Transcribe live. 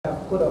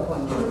put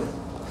upon you,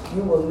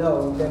 you will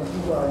know that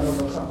you are an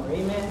overcomer.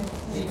 Amen?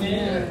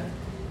 Amen.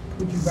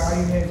 Would you bow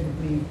your heads with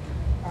me?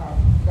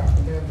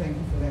 Dr. Dale, thank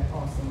you for that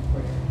awesome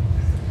prayer.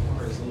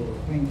 Praise the Lord.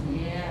 Thank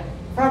you. Yeah.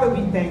 Father,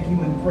 we thank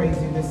you and praise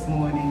you this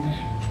morning.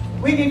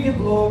 We give you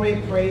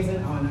glory, praise,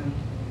 and honor.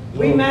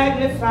 We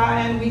magnify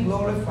and we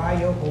glorify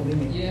your holy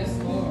name. Yes,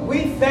 Lord.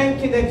 We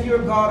thank you that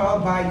you're God all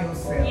by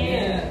yourself.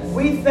 Yes.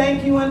 We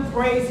thank you and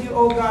praise you,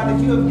 oh God,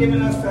 that you have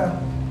given us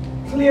a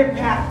clear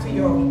path to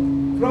your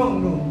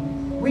throne room.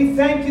 We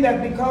thank you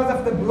that because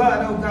of the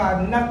blood, oh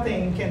God,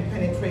 nothing can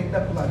penetrate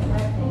the blood.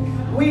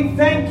 We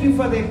thank you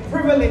for the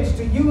privilege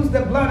to use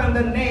the blood and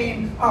the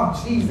name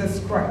of Jesus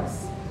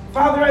Christ.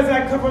 Father, as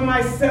I cover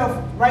myself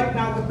right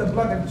now with the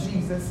blood of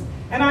Jesus,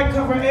 and I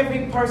cover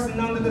every person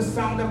under the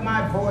sound of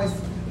my voice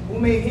who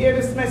may hear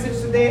this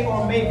message today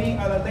or maybe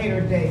at a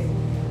later day,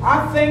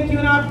 I thank you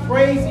and I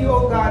praise you,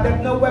 oh God,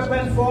 that no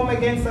weapon formed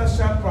against us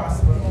shall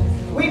prosper.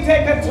 We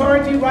take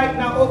authority right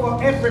now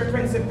over every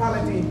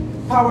principality,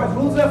 power,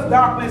 rules of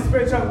darkness,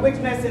 spiritual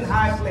wickedness in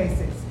high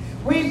places.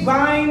 We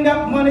bind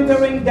up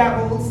monitoring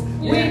devils.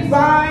 Yes. We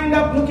bind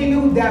up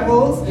looking-loo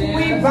devils. Yes.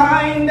 We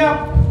bind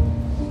up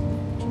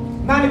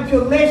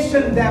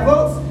manipulation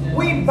devils. Yes.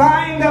 We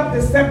bind up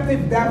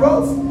deceptive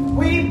devils.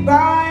 We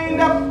bind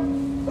up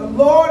the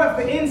Lord of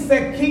the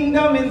insect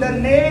kingdom in the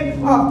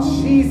name of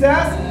Jesus.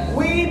 Yes.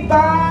 We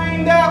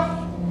bind up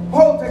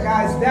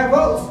poltergeist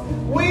devils.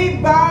 We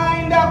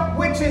bind up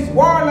witches,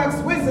 warlocks,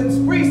 wizards,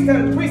 priests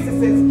and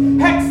priestesses,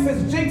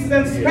 hexes, jigs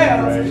and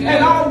spells,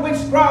 and all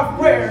witchcraft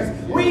prayers.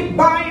 We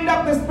bind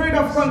up the spirit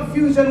of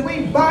confusion.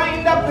 We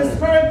bind up the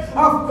spirit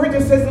of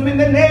criticism in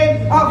the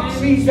name of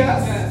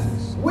Jesus.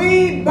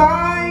 We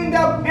bind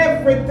up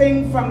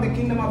everything from the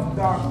kingdom of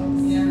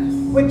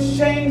darkness with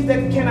chains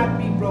that cannot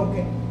be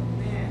broken.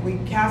 We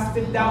cast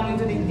it down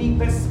into the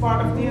deepest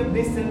part of the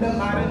abyss in the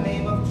mighty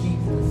name of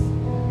Jesus.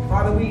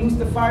 Father, we use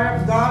the fire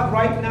of God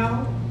right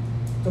now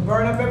to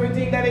burn up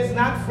everything that is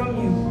not from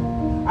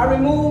you. I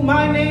remove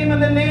my name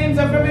and the names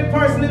of every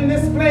person in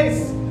this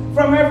place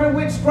from every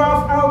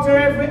witchcraft altar,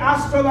 every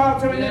astral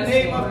altar in the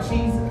name of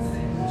Jesus.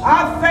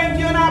 I thank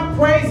you and I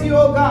praise you,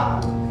 O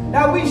God,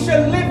 that we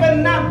shall live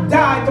and not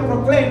die to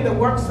proclaim the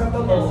works of the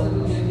Lord.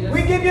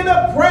 We give you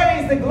the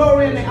praise, the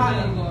glory, and the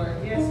honor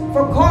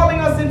for calling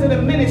us into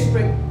the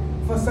ministry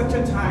for such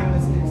a time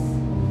as this.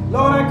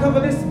 Lord, I cover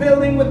this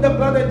building with the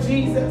blood of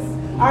Jesus.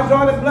 I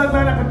draw the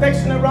bloodline of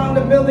protection around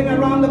the building,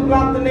 around the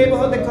block, the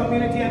neighborhood, the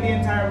community, and the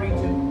entire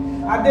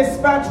region. I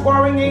dispatch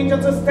warring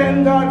angels to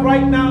stand guard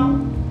right now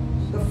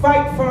to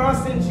fight for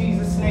us in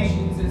Jesus'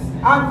 name.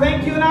 I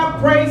thank you and I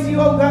praise you,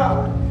 oh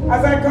God,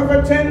 as I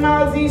cover 10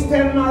 miles east,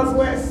 10 miles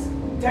west,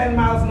 10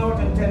 miles north,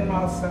 and 10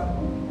 miles south.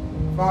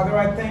 Father,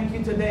 I thank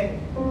you today,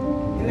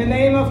 in the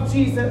name of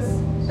Jesus,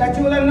 that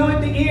you will anoint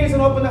the ears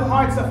and open the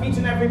hearts of each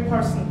and every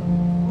person.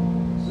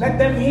 Let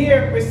them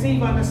hear,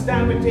 receive,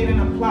 understand, retain,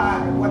 and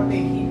apply what they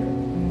hear.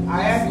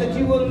 I ask that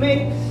you will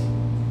make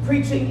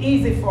preaching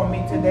easy for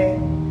me today.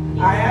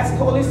 I ask,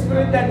 Holy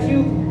Spirit, that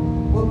you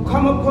will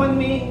come upon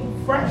me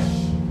fresh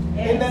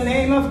in the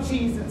name of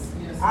Jesus.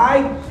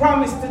 I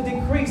promise to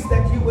decrease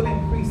that you will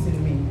increase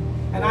in me.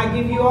 And I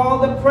give you all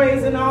the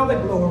praise and all the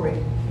glory.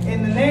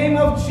 In the name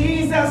of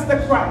Jesus the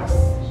Christ,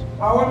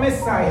 our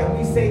Messiah,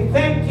 we say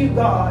thank you,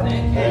 God,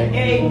 and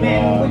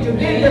amen. Would you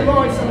give the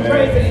Lord some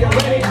praise if you're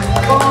ready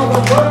for all the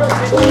words?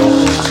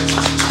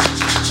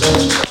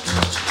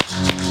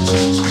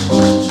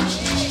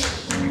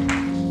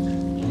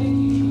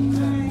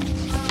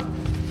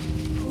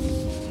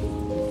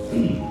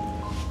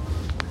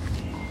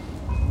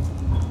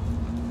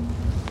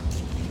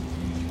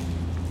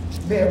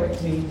 Bear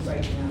with me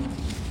right now.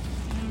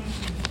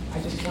 I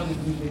just want to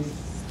do this.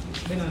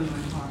 It's been on my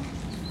heart.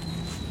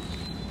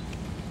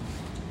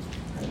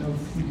 I know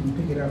you can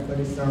pick it up, but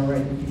it's all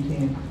right if you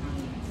can.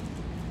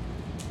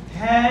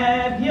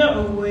 Have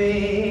your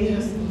way.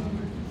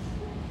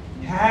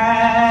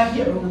 Have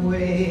your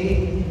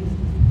way.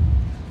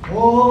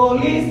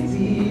 Holy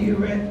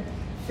Spirit,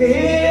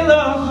 fill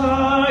our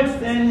hearts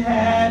and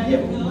have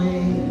your way.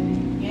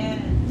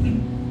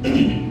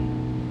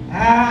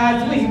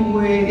 As we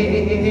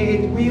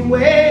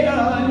wait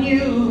on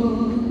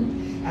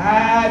you.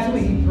 As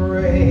we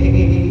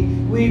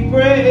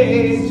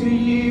pray to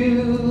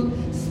you.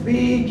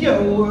 Speak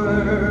your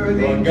word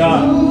into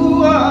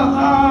our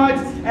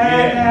hearts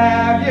and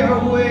have your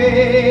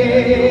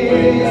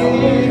way. Have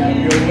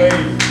your way.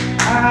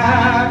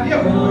 Have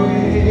your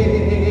way.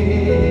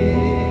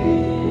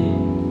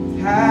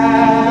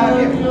 Have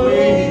your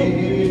way.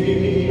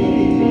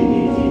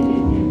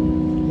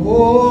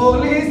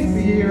 Holy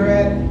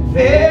Spirit,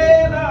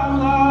 fill our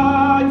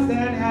hearts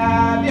and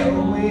have your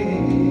way.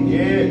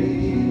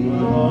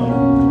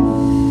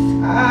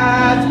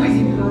 As we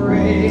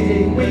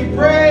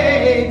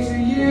pray to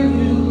you.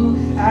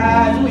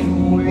 As we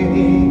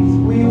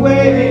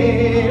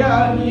wait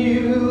on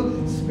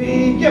you.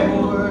 Speak your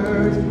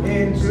words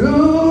into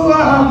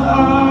our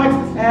hearts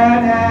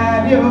and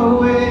have your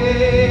way.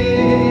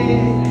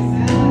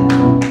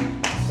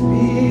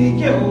 Speak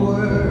your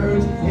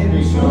words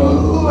into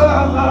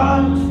our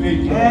hearts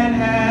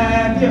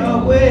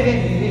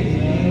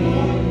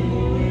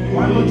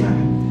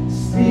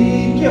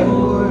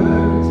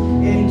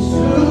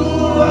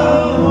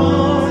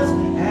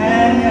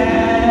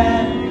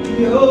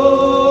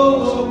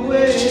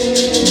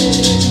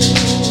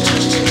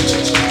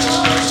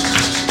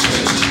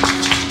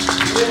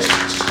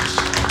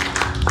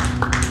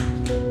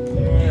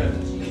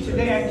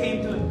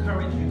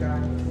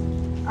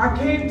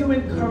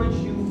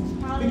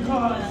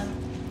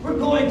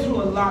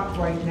lot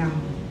right now.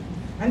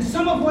 And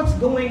some of what's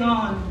going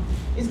on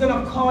is going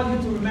to cause you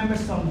to remember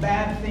some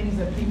bad things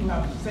that people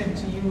have said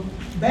to you,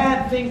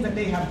 bad things that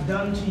they have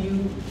done to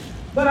you.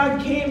 But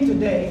I came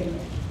today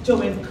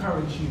to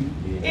encourage you.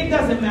 It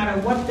doesn't matter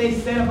what they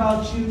said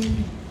about you,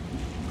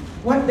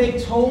 what they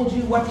told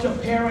you, what your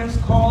parents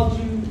called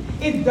you.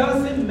 It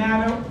doesn't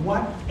matter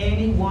what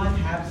anyone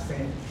has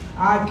said.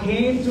 I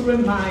came to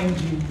remind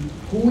you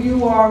who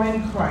you are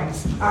in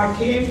Christ. I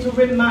came to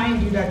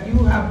remind you that you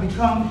have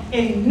become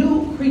a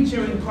new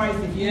creature in Christ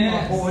if you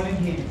are born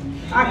again.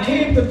 I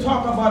came to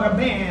talk about a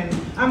man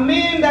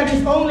that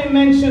is only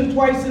mentioned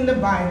twice in the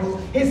Bible.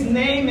 His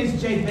name is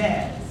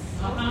Jabez.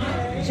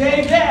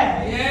 Jabez.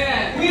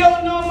 Yeah. We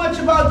don't know much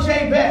about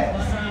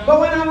Jabez. But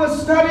when I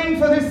was studying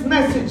for this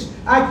message,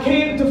 I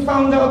came to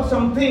find out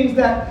some things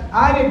that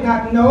I did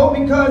not know,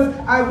 because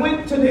I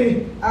went to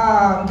the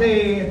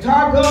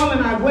Targum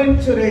and I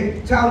went to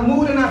the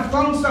Talmud, and I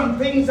found some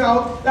things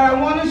out that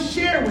I want to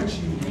share with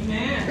you.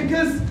 Amen.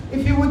 Because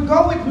if you would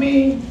go with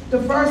me to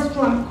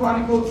 1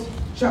 Chronicles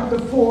chapter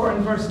 4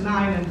 and verse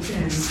 9 and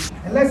 10,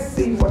 and let's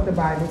see what the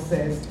Bible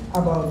says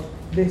about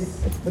this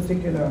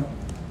particular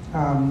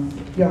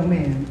young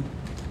man.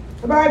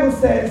 The Bible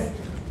says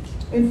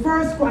in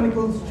 1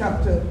 Chronicles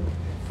chapter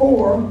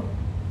 4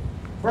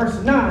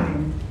 verse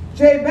 9,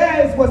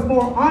 Jabez was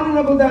more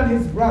honorable than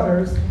his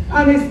brothers,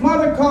 and his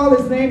mother called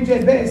his name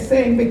Jabez,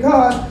 saying,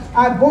 because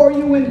I bore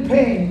you in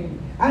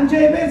pain. And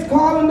Jabez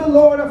called on the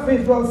Lord of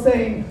Israel,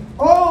 saying,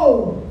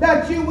 oh,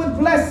 that you would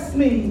bless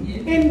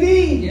me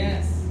indeed,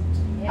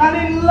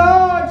 and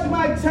enlarge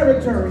my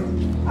territory,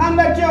 and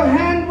that your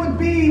hand would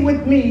be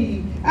with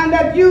me, and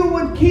that you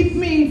would keep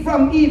me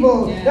from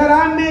evil, that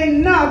I may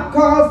not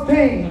cause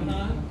pain.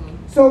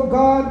 So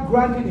God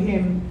granted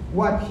him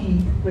what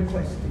he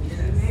requested.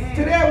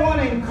 Today I want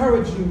to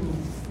encourage you,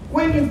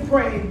 when you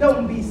pray,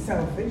 don't be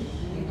selfish.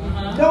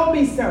 Don't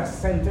be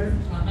self-centered.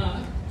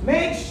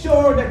 Make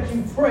sure that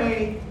you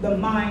pray the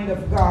mind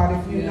of God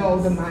if you know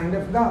the mind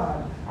of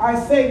God. I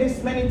say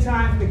this many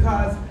times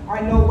because I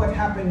know what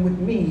happened with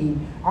me.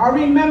 I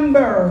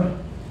remember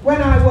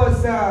when I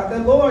was,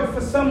 the Lord,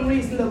 for some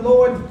reason, the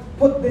Lord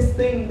put this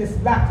thing, this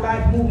Black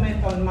Lives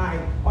Movement on my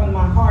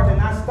heart,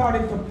 and I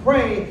started to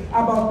pray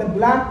about the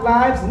Black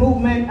Lives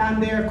Movement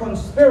and their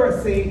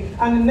conspiracy.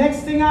 And the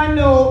next thing I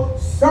know,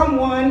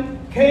 someone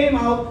came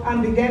out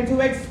and began to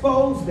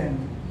expose them.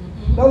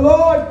 The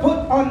Lord put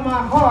on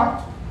my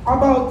heart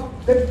about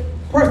the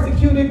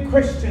persecuted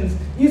Christians.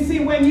 You see,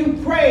 when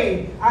you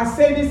pray, I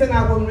say this and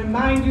I will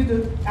remind you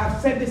that I've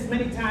said this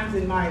many times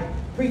in my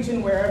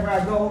preaching wherever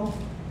I go.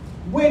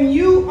 When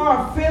you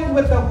are filled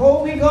with the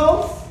Holy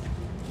Ghost,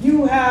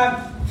 you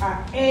have an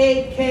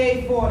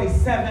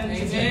AK-47 to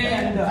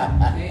defend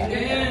them.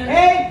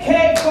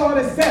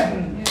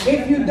 AK-47.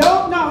 If you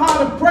don't know how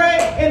to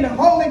pray in the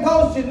Holy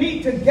Ghost, you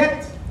need to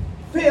get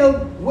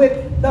filled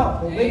with the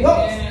Holy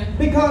Ghost.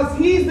 Because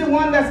he's the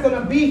one that's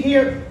going to be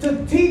here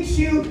to teach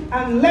you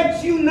and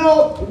let you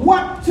know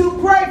what to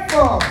pray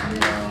for.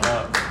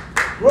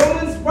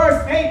 Romans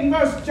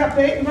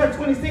chapter 8 and verse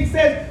 26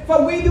 says,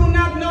 for we do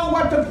not know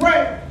what to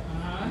pray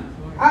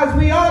as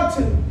we ought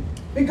to,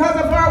 because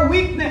of our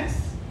weakness.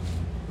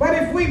 But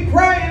if we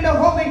pray in the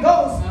Holy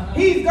Ghost,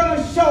 he's going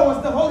to show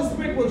us. The Holy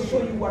Spirit will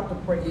show you what to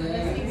pray.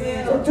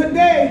 So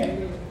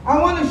today, I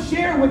want to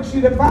share with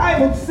you, the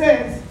Bible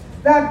says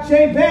that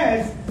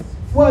Jabez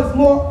was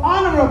more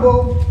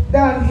honorable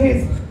than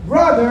his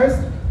brothers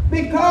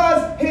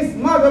because his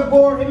mother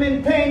bore him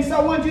in pain. So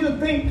I want you to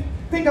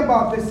think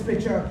about this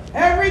picture.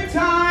 Every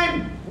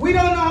time, we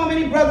don't know how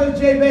many brothers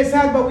Jabez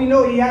had, but we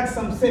know he had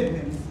some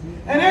siblings.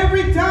 And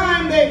every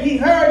time that he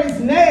heard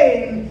his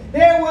name,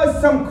 there was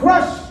some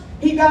crush.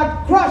 He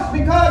got crushed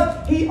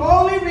because he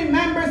only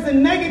remembers the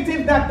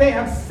negative that they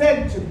have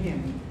said to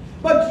him.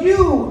 But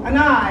you and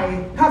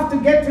I have to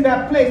get to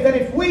that place that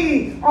if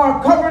we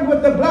are covered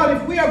with the blood,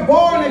 if we are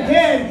born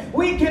again,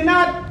 we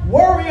cannot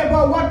worry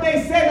about what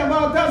they said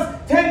about us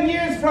 10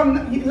 years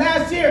from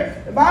last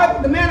year.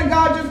 The man of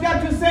God just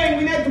got to saying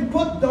we need to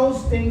put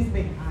those things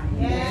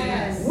behind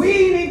us.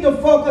 We need to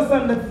focus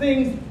on the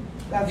things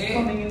that's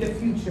coming in the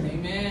future.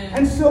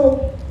 And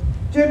so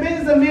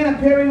Jabez is a man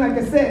appearing, like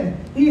I said,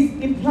 he's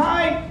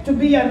implied to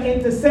be an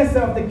intercessor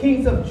of the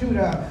kings of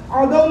Judah.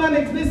 Although not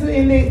explicit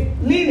in the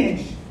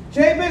lineage,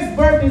 Jabez's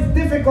birth is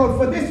difficult.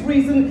 For this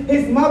reason,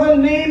 his mother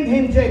named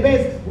him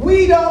Jabez.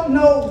 We don't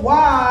know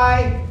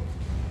why.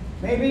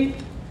 Maybe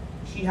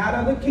she had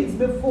other kids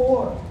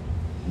before,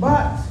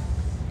 but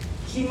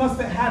she must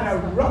have had a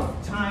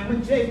rough time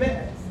with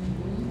Jabez.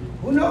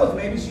 Who knows?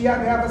 Maybe she had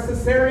to have a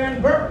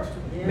cesarean birth.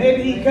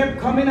 Maybe he kept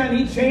coming and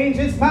he changed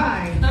his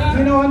mind.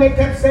 You know, and they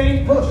kept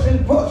saying push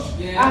and push.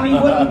 And he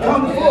wouldn't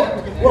come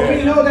forth. Well,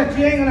 we know that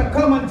she ain't going to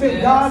come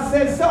until God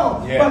says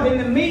so. But in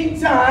the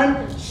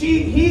meantime,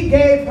 he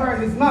gave her,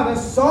 his mother,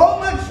 so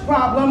much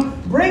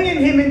problem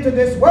bringing him into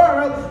this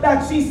world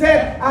that she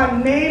said,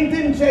 I named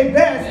him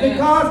Jabez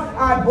because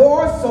I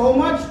bore so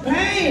much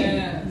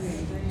pain.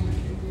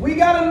 We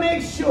got to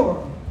make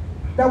sure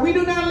that we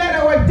do not let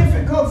our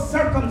difficult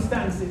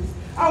circumstances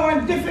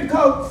Our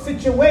difficult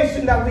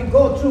situation that we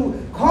go through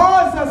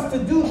cause us to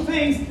do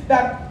things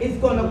that is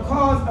going to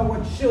cause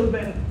our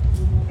children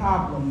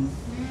problems.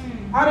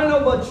 I don't know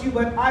about you,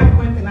 but I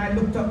went and I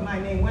looked up my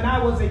name. When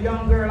I was a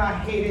young girl, I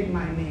hated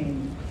my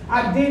name.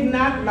 I did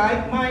not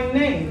like my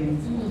name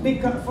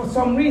because for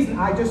some reason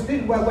I just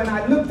didn't. Well, when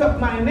I looked up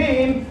my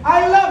name,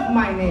 I love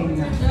my name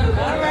now.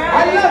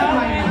 I love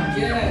my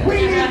name.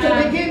 We need to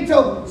begin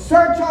to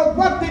search out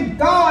what did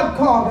God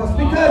call us,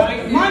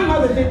 because my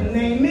mother didn't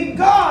name me,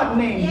 God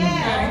named me.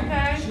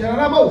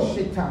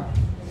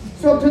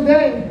 So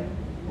today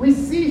we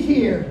see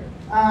here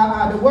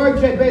the word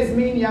Jabez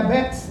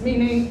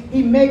meaning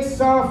he makes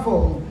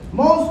sorrowful.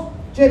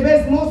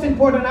 Jabez's most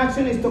important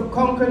action is to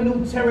conquer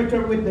new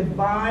territory with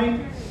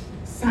divine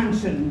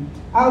sanction.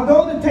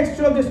 Although the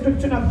textual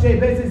description of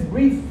Jabez is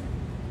brief,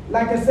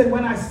 like I said,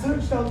 when I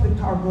searched out the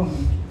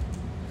Targum,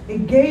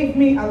 it gave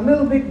me a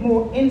little bit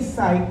more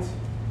insight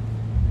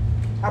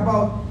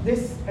about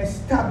this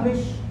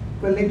established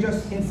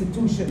religious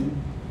institution.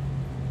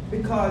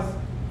 Because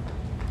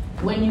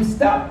when you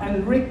stop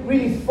and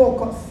really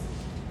focus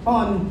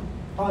on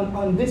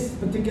this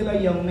particular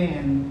young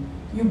man,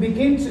 you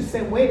begin to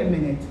say, wait a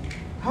minute,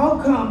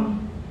 how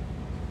come,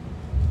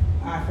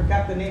 I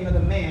forgot the name of the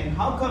man,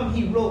 how come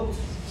he wrote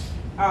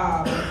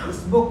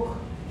this book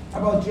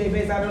about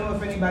Jabez? I don't know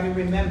if anybody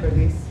remember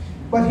this,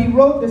 but he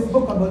wrote this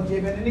book about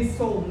Jabez, and it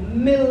sold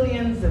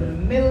millions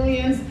and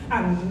millions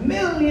and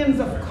millions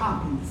of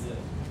copies.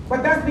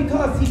 But that's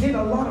because he did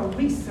a lot of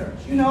research.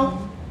 You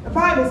know, the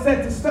Bible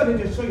said to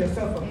study to show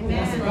yourself approved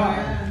unto God,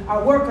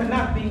 a worker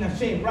not being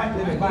ashamed,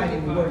 rightly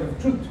dividing the word of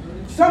truth.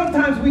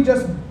 Sometimes we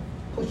just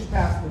push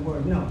past the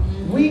word. No,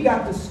 we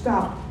got to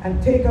stop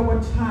and take our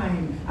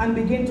time and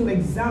begin to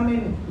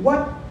examine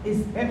what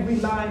is every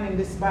line in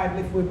this Bible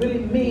if we really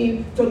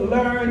mean to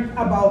learn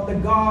about the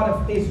God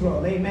of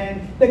Israel.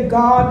 Amen. The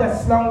God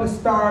that slung the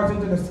stars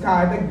into the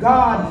sky. The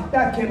God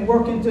that can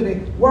work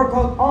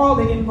out all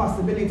the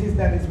impossibilities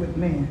that is with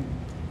man.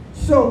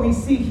 So we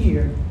see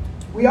here.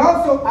 I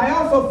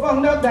also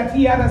found out that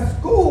he had a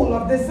school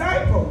of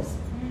disciples.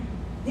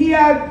 He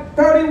had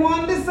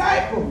 31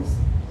 disciples.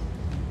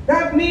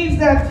 That means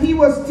that he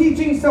was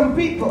teaching some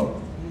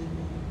people.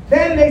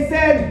 Then they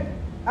said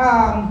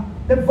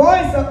his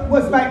voice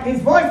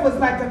was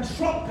like a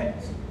trumpet.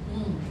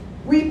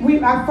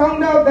 I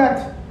found out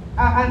that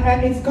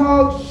and it's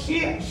called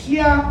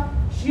Shi'atim,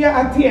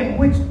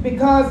 which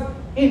because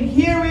in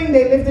hearing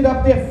they lifted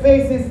up their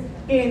faces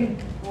in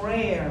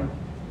prayer.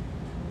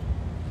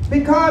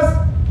 Because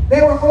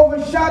they were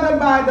overshadowed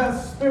by the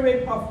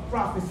spirit of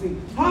prophecy.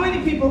 How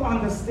many people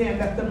understand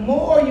that the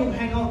more you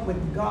hang out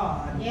with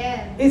God,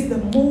 is the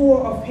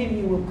more of him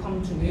you will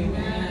come to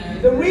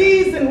know? The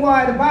reason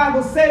why the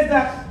Bible says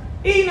that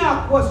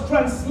Enoch was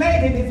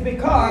translated is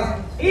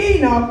because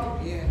Enoch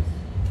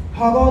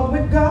hung out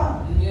with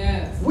God.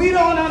 We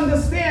don't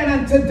understand,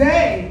 and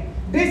today,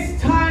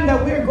 this time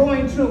that we're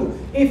going through,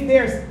 if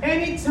there's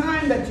any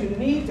time that you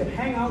need to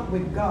hang out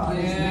with God,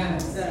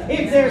 it's now.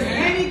 If there's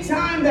any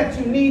time that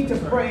you need to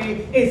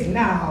pray, it's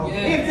now.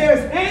 If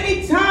there's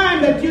any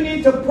time that you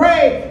need to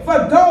pray for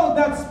those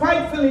that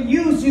spitefully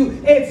use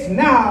you, it's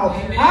now.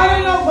 I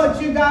don't know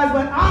about you guys,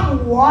 but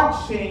I'm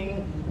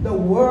watching the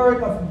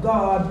word of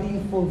God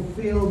being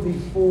fulfilled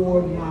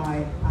before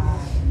my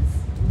eyes.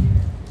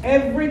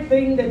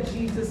 Everything that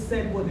Jesus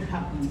said would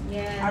happen.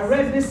 I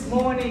read this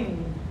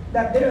morning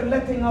that they're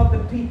letting out the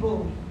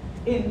people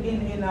in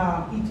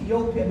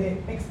Ethiopia.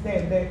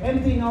 They're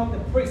emptying out the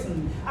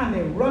prison and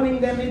they're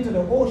running them into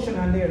the ocean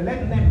and they're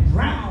letting them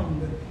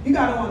drown. You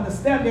got to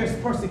understand there's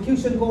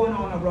persecution going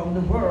on around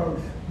the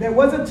world. There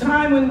was a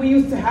time when we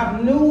used to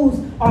have news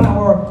on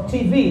our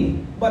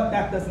TV, but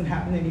that doesn't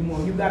happen anymore.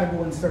 You got to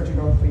go and search it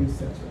out for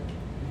yourself.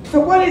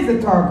 So what is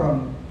a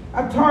Targum?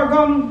 A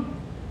Targum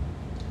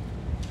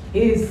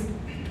is,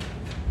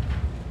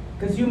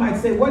 because you might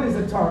say, what is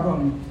a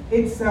Targum?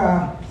 It's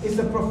a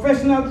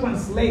professional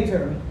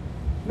translator,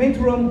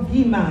 Mitrom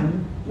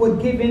Giman, would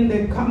give in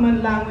the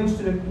common language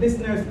to the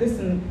listeners,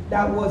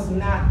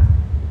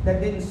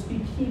 that didn't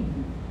speak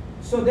Hebrew.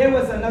 So there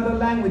was another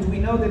language. We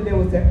know that there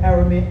was the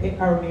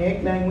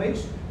Aramaic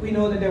language. We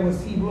know that there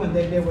was Hebrew and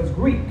that there was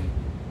Greek.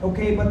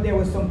 Okay, but there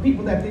were some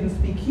people that didn't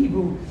speak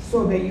Hebrew,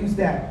 so they used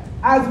that.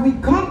 As we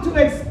come to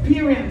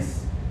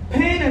experience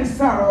pain and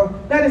sorrow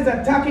that is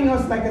attacking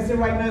us, like I said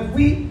right now, if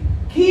we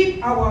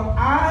keep our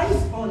eyes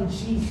on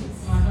Jesus,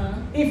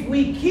 if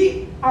we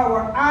keep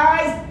our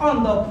eyes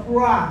on the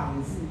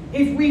prize,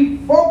 if we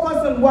focus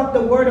on what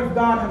the Word of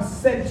God has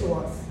said to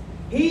us,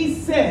 he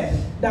said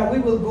that we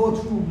will go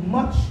through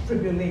much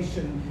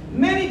tribulation.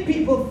 Many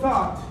people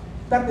thought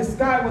that the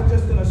sky was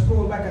just going to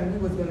scroll back and we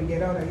was going to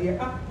get out of here.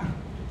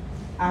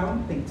 I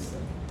don't think so.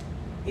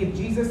 If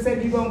Jesus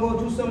said you're going to go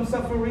through some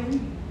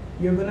suffering,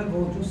 you're going to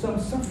go through some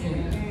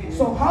suffering.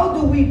 So how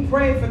do we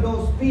pray for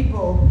those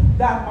people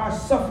that are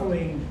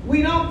suffering?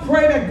 We don't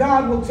pray that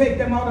God will take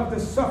them out of the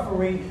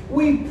suffering.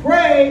 We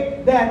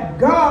pray that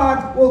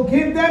God will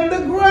give them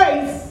the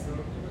grace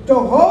to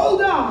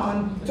hold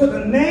on to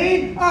the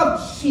name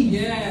of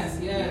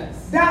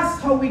Jesus.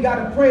 That's how we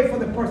got to pray for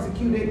the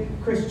persecuted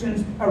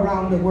Christians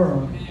around the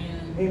world.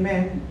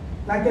 Amen.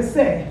 Like I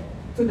said,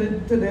 to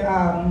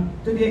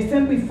the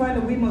extent we find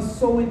that we must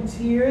sow in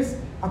tears,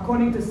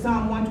 according to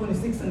Psalm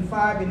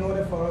 126:5, in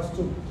order for us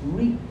to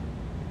reap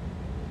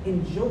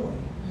in joy.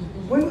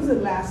 When was the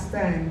last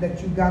time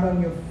that you got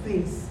on your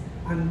face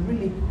and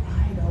really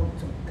cried out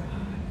to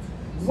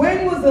God?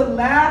 When was the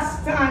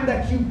last time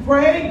that you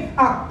prayed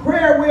a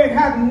prayer where it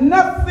had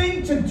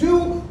nothing to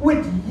do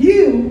with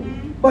you,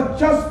 but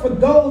just for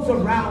those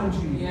around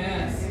you?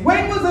 Yes.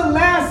 When was the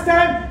last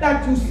time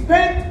that you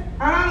spent,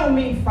 and I don't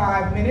mean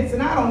 5 minutes,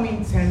 and I don't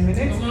mean 10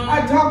 minutes.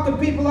 I talk to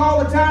people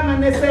all the time,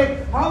 and they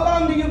say, how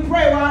long do you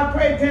pray? Well, I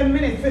pray 10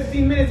 minutes,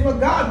 15 minutes. Well,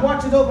 God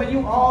watches over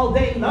you all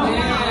day long.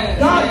 Yes.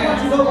 God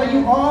watches over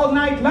you all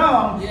night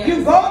long. Yes.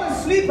 You go to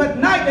sleep at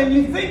night, and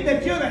you think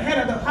that you're the head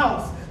of the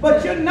house.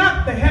 But you're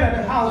not the head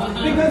of the house.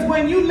 Because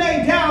when you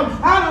lay down,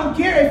 I don't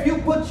care if you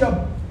put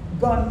your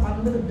gun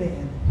under the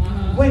bed.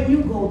 When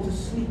you go to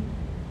sleep,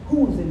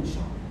 who's in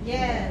charge?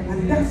 Yes.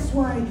 And that's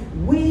why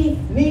we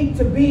need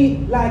to be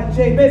like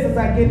Jabez. As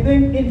I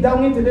get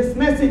down into this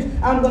message,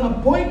 I'm going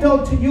to point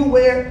out to you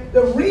where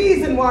the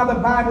reason why the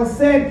Bible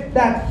said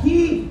that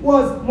he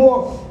was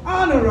more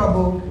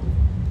honorable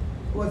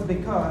was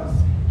because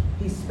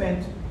he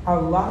spent a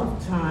lot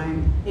of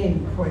time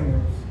in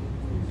prayers.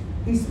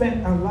 He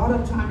spent a lot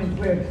of time in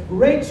prayer.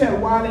 Rachel,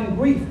 while in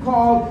grief,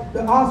 called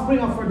the offspring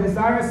of her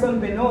desirous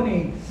son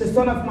Benoni, the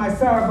son of my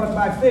sorrow, but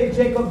by faith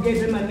Jacob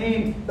gave him a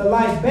name, the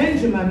like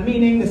Benjamin,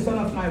 meaning the son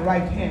of my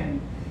right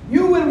hand.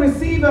 You will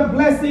receive a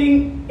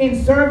blessing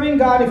in serving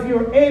God if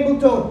you're able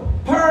to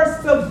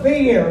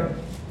persevere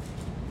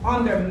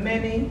under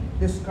many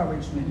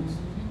discouragements.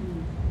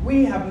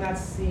 We have not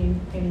seen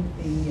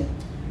anything yet.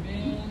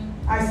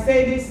 I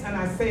say this and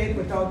I say it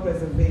without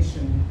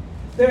reservation.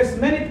 There's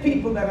many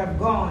people that have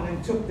gone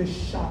and took the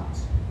shot.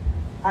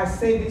 I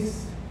say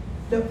this,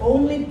 the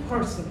only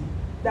person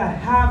that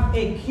have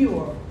a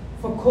cure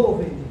for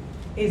COVID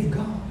is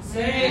God.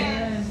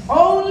 Yes.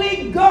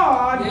 Only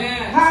God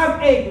Yes.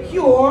 have a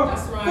cure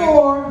That's right.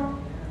 for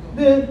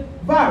the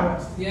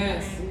virus.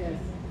 Yes.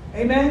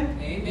 Amen?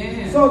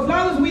 Amen. So as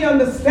long as we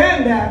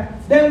understand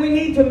that, then we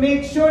need to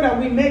make sure that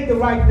we make the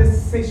right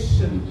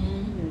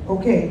decision.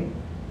 Okay.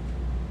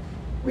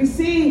 We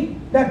see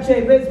that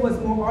Jabez was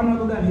more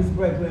honorable than his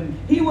brethren.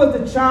 He was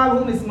the child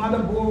whom his mother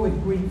bore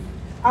with grief.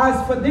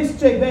 As for this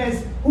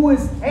Jabez,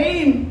 whose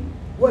aim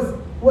was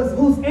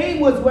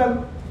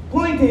well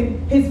pointed,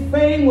 his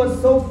fame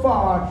was so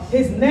far,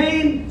 his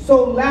name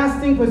so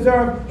lasting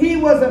preserved. He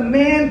was a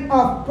man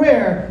of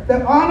prayer.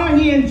 The honor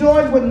he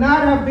enjoyed would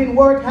not have been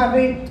worth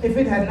having if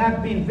it had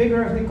not been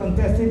vigorously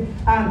contested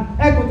and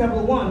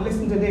equitable one.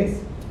 Listen to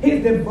this.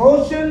 His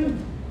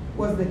devotion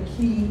was the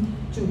key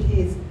to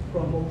his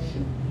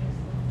promotion.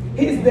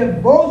 His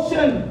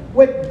devotion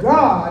with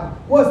God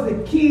was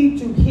the key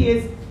to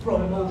his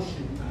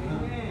promotion.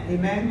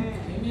 Amen.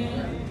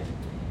 Amen.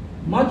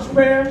 Much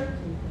prayer,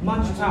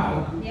 much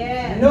power.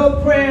 Yes.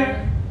 No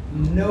prayer,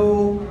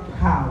 no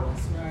power.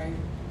 That's right.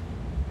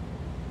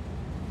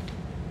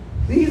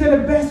 These are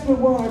the best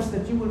rewards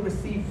that you will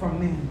receive from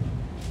men.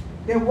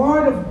 The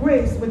word of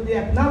grace with the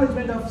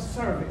acknowledgement of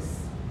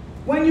service.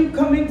 When you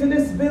come into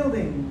this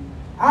building,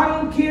 I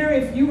don't care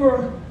if you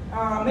were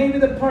maybe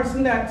the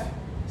person that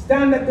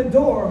stand at the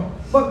door,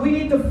 but we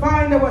need to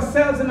find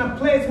ourselves in a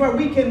place where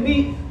we can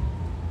be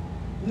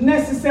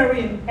necessary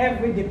in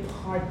every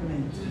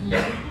department.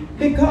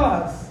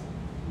 Because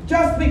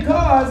just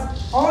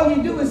because all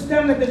you do is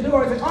stand at the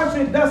door as an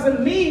usher, it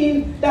doesn't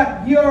mean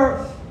that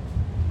your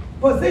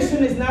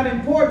position is not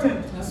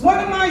important. What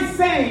am I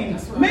saying?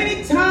 Right.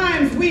 Many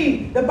times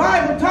the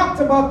Bible talks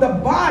about the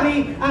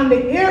body and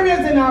the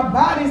areas in our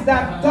bodies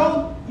that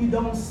you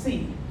don't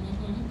see.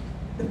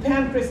 The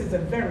pancreas is a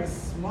very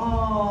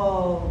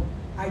small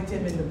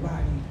item in the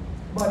body,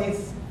 but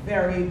it's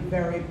very,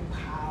 very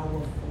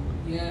powerful.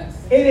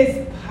 Yes. It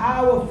is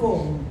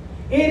powerful.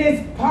 It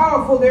is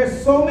powerful.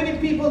 There's so many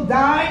people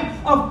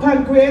dying of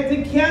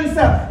pancreatic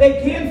cancer.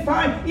 They can't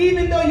find,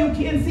 even though you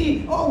can see,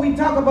 we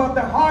talk about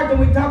the heart and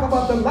we talk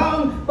about the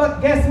lung,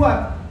 but guess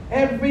what?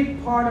 Every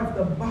part of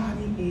the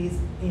body is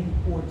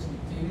important.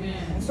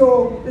 Amen.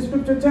 So the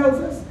scripture tells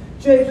us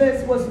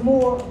Jabez was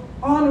more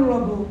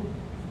honorable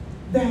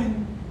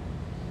than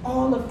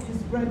all of his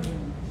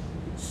brethren.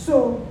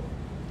 So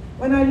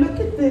when I look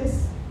at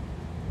this,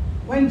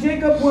 when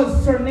Jacob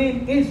was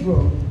surnamed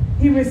Israel,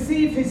 he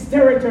received his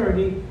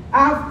territory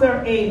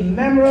after a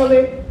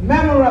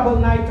memorable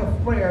night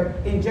of prayer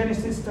in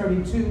Genesis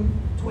 32,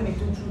 22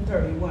 through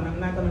 31. I'm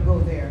not going to go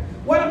there.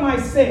 What am I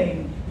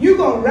saying? You're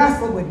going to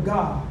wrestle with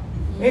God.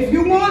 If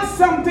you want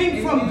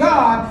something from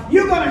God,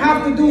 you're going to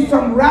have to do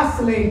some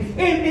wrestling.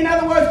 In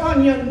other words,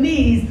 on your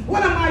knees.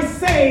 What am I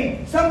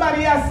saying?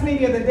 Somebody asked me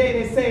the other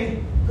day, they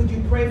say, could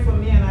you pray for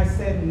me? And I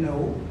said,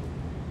 no.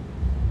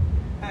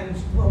 And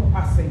well,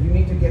 I said, you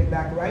need to get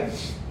back right.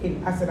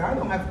 I said, I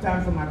don't have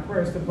time for my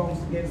prayers to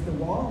bounce against the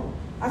wall.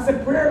 I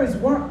said, prayer is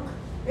work.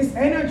 It's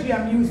energy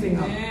I'm using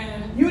up.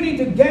 You need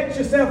to get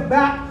yourself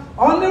back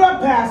under a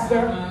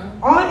pastor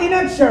on in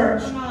a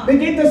church, Come on.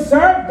 begin to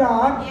serve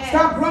God, Yes.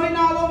 stop running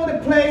all over the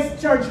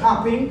place church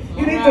hopping.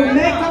 You need All to right.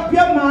 make up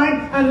your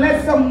mind and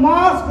let some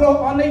moss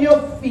grow under your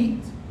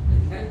feet.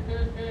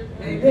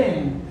 And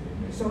then,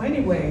 so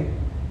anyway,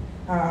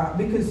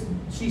 because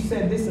she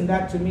said this and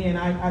that to me, and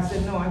I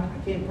said, no, I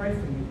can't pray for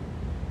you.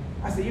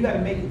 I said, you got to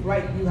make it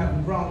right. You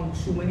have wronged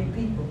too many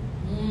people.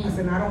 I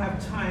said, I don't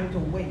have time to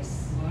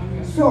waste.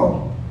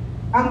 So,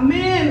 a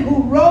man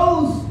who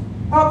rose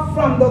up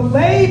from the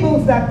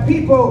labels that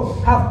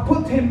people have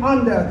put him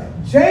under.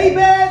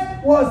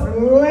 Jabez was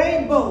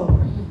labeled.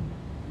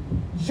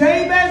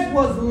 Jabez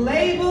was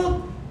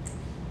labeled.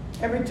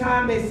 Every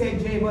time they say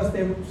Jabez,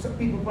 some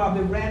people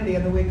probably ran the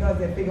other way because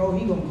they figure, oh,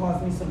 he's going to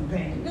cause me some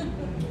pain.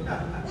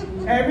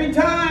 Every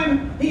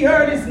time he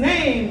heard his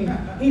name,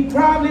 he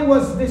probably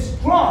was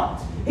distraught.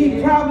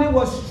 He probably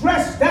was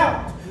stressed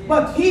out.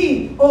 But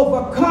he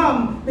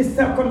overcome the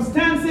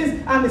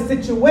circumstances and the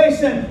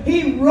situation.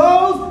 He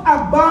rose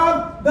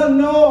above the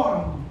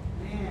norm.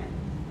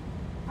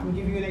 I'm going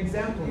to give you an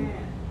example.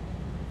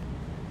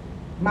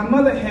 My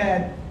mother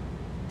had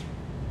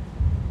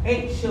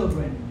 8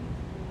 children.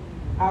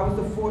 I was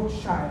the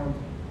 4th child.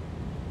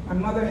 My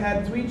mother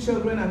had 3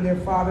 children and their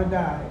father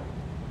died.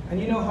 And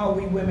you know how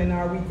we women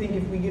are. We think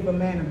if we give a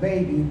man a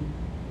baby,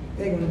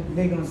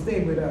 they're gonna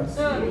stay with us.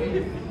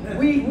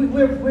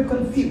 We're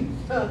confused.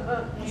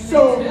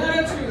 So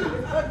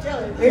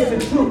it's the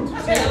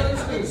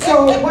truth.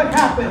 So what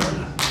happened?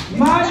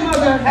 My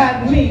mother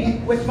had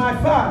me with my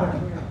father.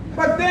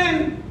 But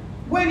then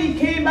when he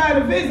came by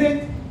to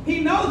visit, he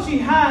knows she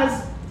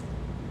has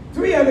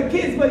 3 other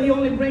kids, but he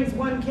only brings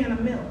 1 can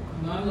of milk.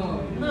 My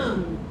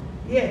Lord.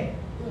 Yeah.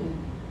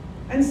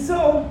 And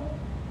so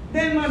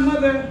then my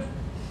mother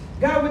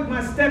got with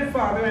my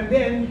stepfather, and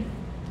then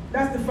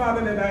that's the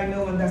father that I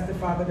know and that's the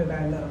father that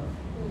I love.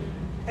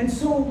 And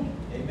so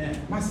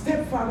my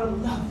stepfather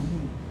loved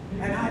me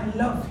and I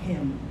loved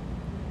him.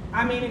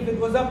 I mean, if it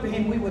was up to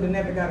him, we would have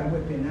never got a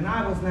whipping, and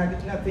I was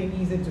nothing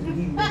easy to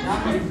deal with. I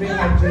must have been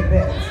like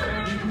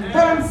Jabez.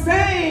 But I'm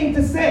saying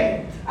to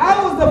say,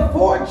 I was the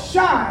 4th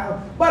child,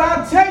 but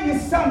I'll tell you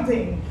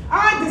something.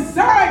 I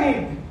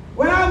decided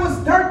when I was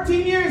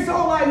 13 years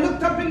old, I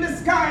looked up in the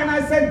sky and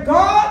I said,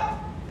 God,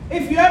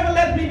 if you ever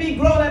let me be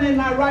grown and in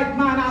my right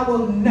mind, I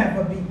will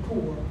never be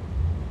poor.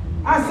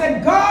 I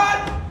said,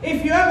 God,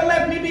 if you ever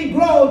let me be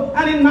grown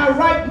and in my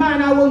right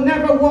mind, I will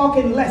never walk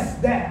in less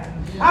than.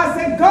 I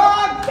said,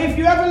 God, if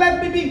you ever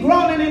let me be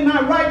grown and in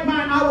my right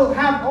mind, I will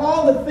have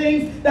all the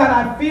things that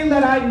I feel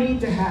that I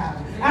need to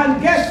have.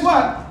 And guess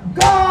what?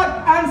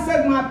 God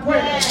answered my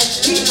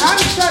prayers. He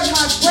answered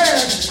my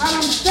prayers. And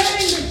I'm saying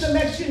this to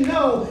let you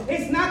know,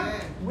 it's not,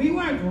 we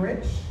weren't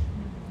rich,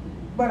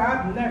 but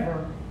I've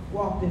never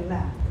walked in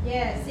lack.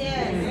 Yes,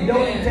 yes.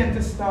 Don't intend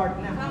to start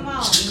now. Come on.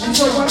 And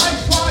so what I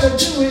try to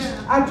do is,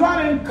 I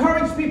try to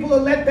encourage people to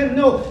let them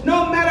know,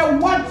 no matter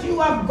what you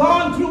have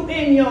gone through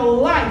in your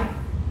life,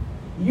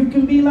 you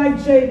can be like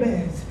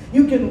Jabez.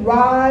 You can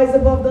rise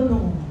above the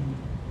norm.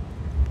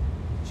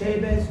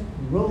 Jabez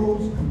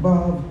rose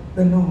above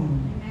the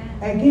norm.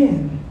 Amen.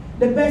 Again,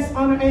 the best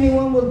honor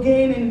anyone will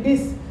gain in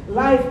this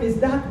life is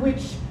that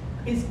which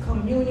is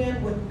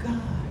communion with God.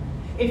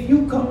 If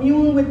you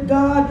commune with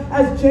God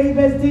as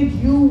Jabez did,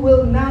 you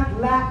will not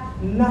lack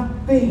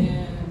nothing.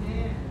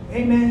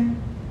 Amen.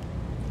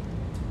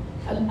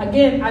 Amen.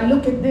 Again, I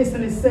look at this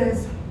and it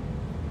says,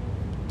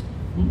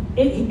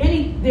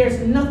 there's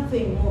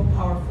nothing more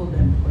powerful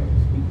than prayer.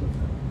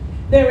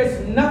 There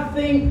is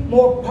nothing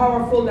more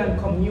powerful than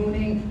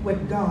communing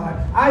with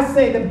God. I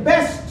say the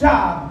best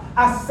job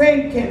a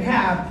saint can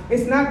have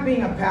is not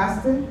being a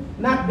pastor,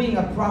 not being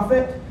a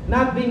prophet,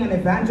 not being an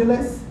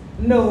evangelist,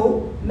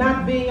 no,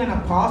 not being an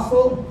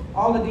apostle,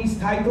 all of these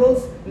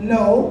titles,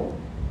 no,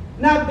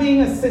 not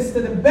being a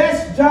sister. The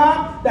best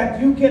job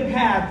that you can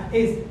have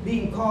is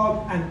being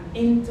called an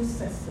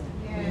intercessor.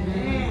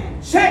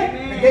 Amen. Shake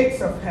the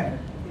gates of heaven.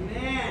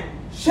 Amen.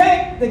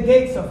 Shake the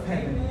gates of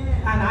heaven.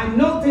 Amen. And I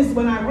noticed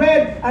when I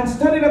read and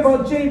studied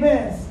about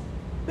Jabez,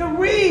 the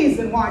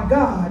reason why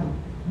God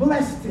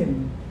blessed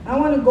him. I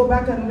want to go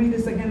back and read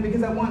this again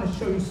because I want to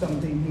show you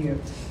something here.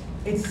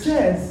 It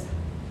says,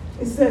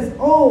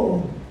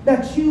 oh,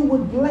 that you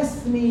would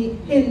bless me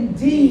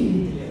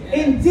indeed.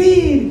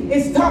 Indeed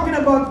is talking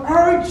about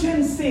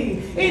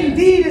urgency.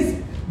 Indeed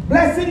is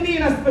blessing me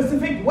in a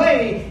specific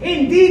way.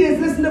 Indeed is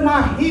listen to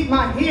my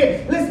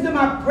ear, listen to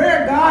my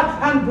prayer,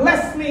 God, and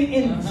bless me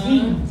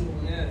indeed.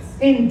 Yes.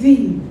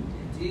 Indeed.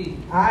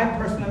 I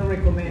personally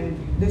recommend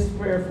this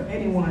prayer for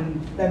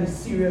anyone that is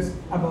serious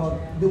about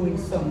doing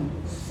some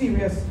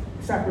serious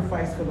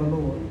sacrifice for the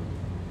Lord.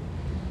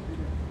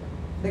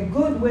 The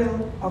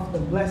goodwill of the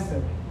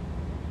blessed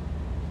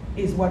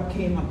is what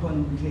came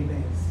upon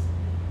Jabez.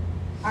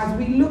 As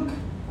we look,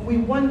 we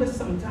wonder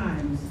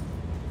sometimes,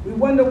 we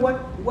wonder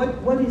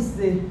what is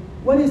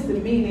the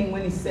meaning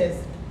when he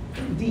says,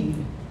 indeed,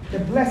 the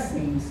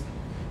blessings.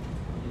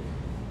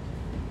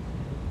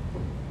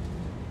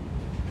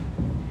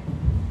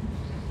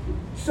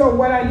 So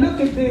when I look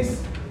at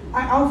this,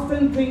 I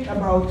often think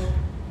about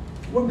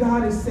what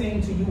God is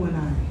saying to you and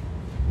I.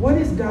 What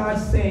is God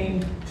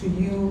saying to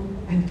you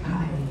and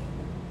I?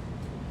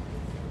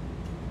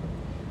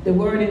 The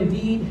word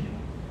indeed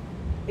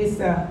is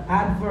an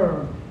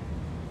adverb.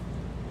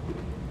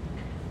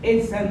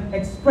 It's an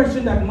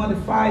expression that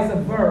modifies a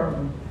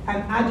verb, an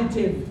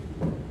adjective,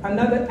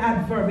 another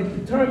adverb.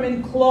 It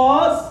determines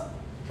clause,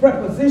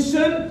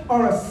 preposition,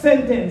 or a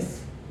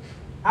sentence.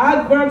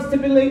 Adverbs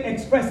typically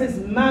expresses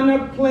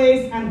manner,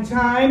 place, and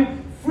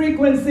time,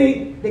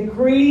 frequency,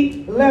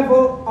 degree,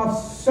 level of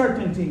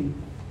certainty.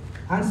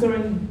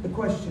 Answering the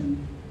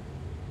question,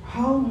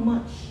 how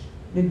much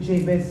did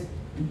Jabez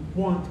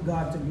want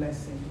God to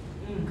bless him?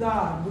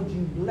 God, would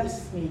you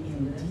bless me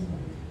indeed?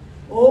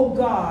 Oh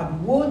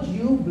God, would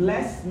you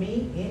bless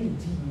me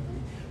indeed?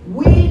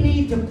 We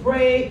need to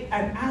pray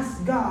and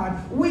ask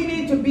God. We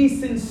need to be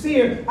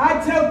sincere.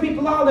 I tell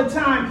people all the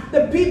time,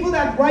 the people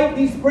that write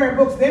these prayer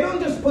books, they don't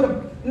just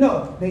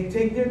no, they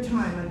take their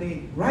time and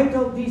they write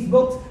out these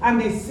books and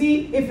they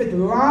see if it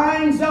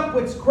lines up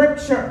with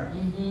Scripture.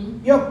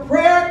 Mm-hmm. Your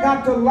prayer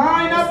got to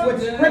line up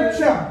with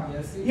Scripture.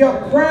 Your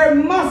prayer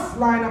must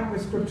line up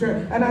with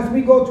Scripture. And as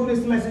we go through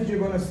this message, you're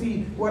going to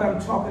see what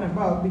I'm talking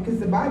about, because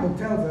the Bible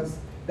tells us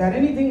that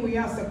anything we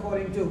ask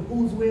according to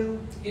whose will?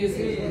 His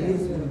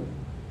will.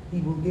 He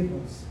will give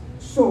us.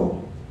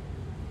 So,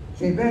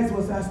 Jabez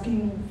was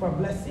asking for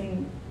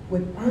blessing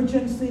with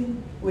urgency,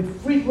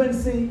 with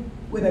frequency,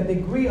 with a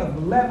degree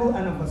of level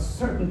and of a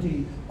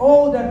certainty.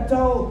 Oh, that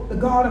thou, the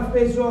God of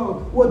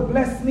Israel, would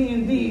bless me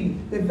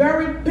indeed. The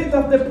very pit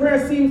of the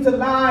prayer seems to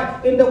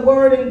lie in the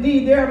word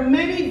indeed. There are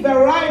many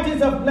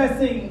varieties of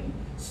blessing.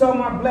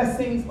 Some are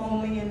blessings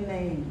only in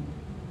name.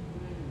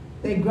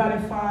 They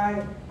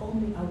gratify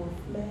only our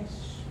flesh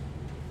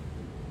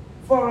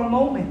for a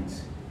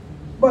moment,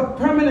 but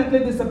permanently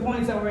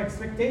disappoints our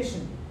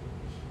expectation.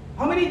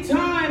 How many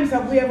times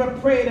have we ever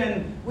prayed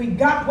and we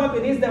got what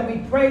it is that we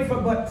prayed for,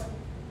 but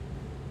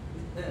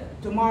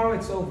tomorrow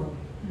it's over?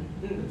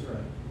 That's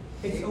right.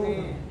 It's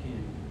over.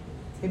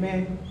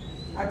 Amen.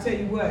 I tell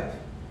you what,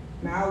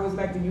 now I always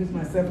like to use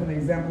myself as an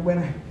example.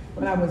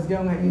 When I was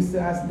young, I used to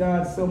ask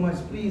God so much,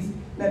 please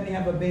let me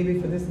have a baby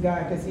for this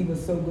guy because he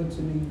was so good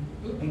to me.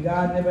 And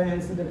God never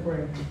answered the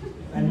prayer.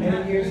 And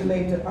many years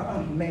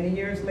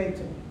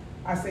later,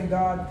 I said,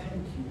 God,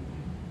 thank you.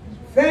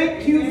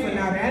 Thank you for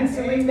not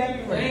answering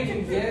that prayer.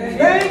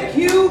 Thank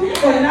you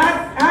for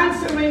not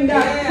answering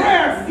that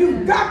prayer.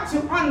 You've got to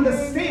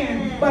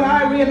understand. But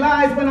I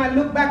realized when I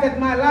look back at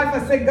my life, I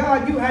said,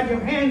 God, you had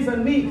your hands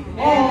on me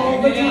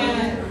all the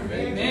time.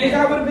 Because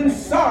I would have been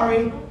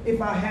sorry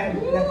if I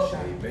had that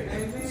child.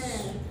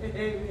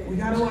 We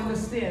got to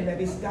understand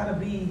that it's got to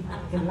be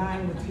in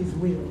line with His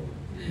will.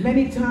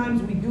 Many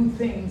times we do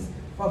things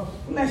for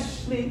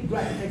fleshly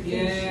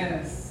gratification.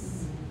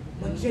 Yes.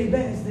 But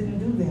Jabez didn't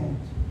do that.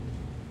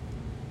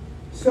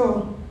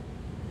 So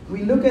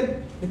we look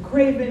at the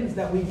cravings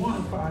that we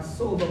want for our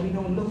soul, but we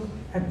don't look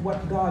at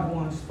what God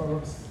wants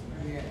for us.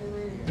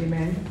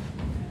 Amen.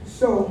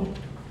 So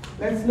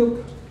let's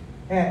look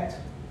at,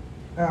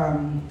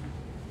 as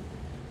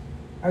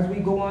we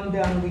go on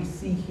down, we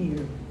see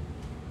here,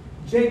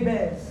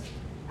 Jabez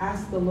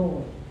asked the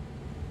Lord.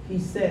 He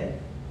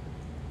said,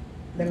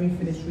 let me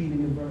finish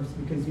reading the verse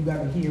because you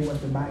got to hear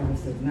what the Bible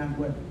says, not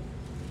what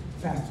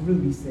Pastor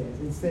Ruby says.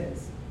 It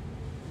says,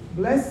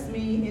 bless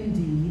me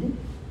indeed,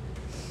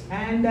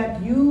 and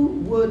that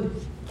you would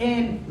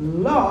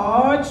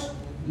enlarge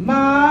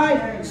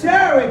my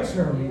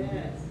territory.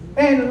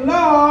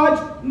 Enlarge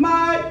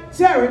my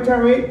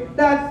territory,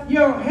 that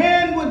your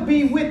hand would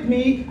be with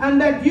me, and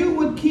that you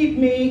would keep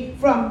me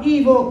from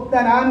evil,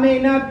 that I may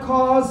not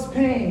cause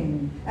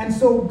pain. And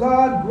so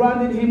God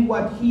granted him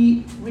what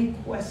he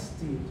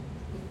requested.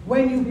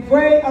 When you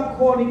pray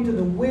according to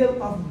the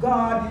will of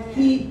God,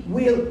 He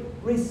will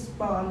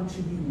respond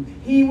to you.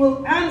 He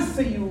will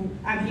answer you,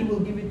 and He will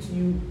give it to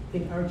you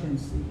in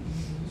urgency.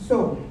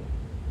 So,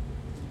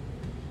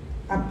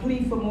 a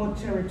plea for more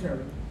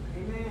territory.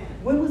 Amen.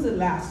 When was the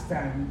last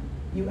time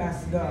you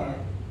asked God,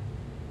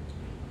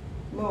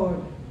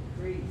 Lord,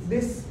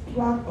 this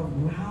plot of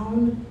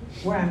ground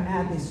where I'm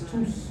at is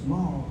too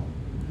small.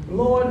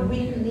 Lord,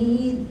 we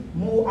need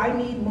more. I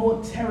need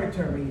more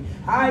territory.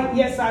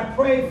 I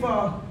pray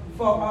for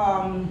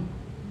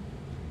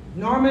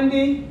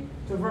Normandy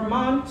to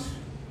Vermont.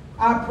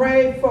 I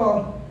pray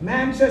for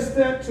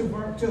Manchester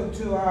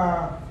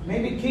to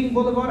maybe King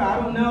Boulevard.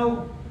 I don't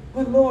know.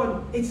 But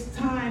Lord, it's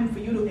time for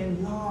you to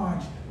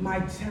enlarge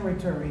my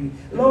territory.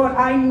 Lord,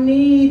 I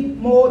need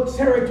more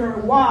territory.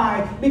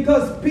 Why?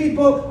 Because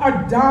people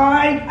are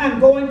dying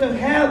and going to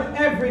hell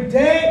every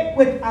day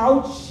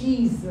without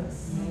Jesus.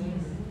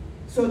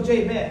 So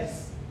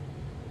Jabez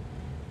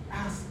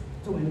asked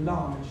to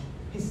enlarge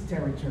his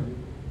territory.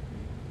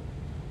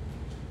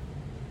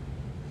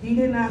 He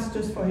didn't ask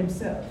just for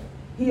himself.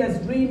 He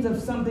has dreams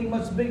of something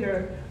much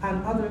bigger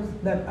and others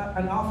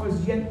and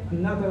offers yet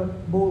another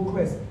bold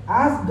quest.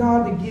 Ask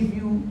God to give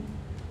you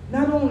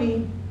not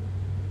only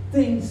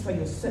things for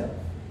yourself.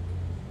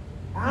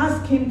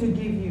 Ask Him to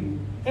give you,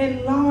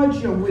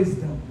 enlarge your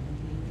wisdom,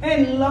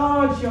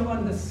 enlarge your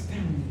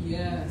understanding.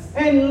 Yes.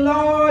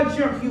 Enlarge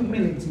your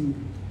humility.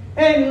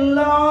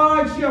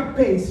 Enlarge your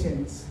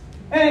patience.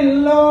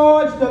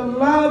 Enlarge the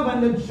love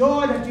and the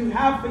joy that you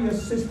have for your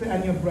sister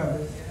and your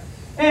brothers.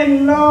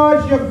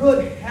 Enlarge your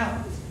good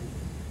health.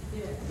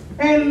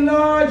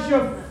 Enlarge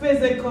your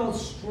physical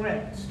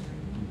strength.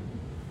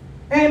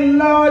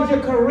 Enlarge your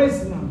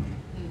charisma.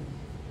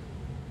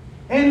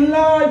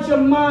 Enlarge your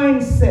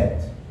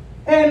mindset.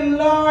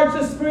 Enlarge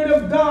the Spirit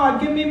of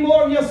God. Give me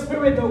more of your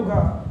Spirit, oh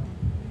God.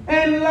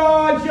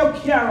 Enlarge your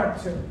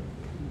character.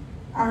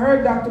 I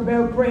heard Dr.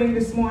 Bell praying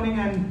this morning,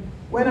 and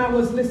when I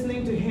was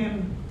listening to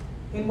him,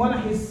 in one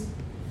of his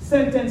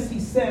sentences he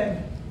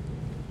said,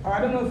 or I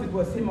don't know if it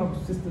was him or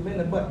Sister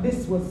Linda, but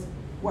this was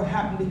what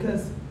happened,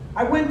 because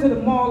I went to the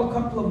mall a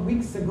couple of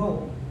weeks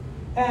ago,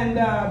 and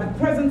the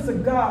presence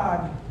of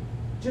God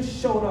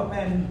just showed up,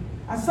 and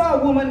I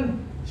saw a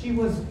woman. She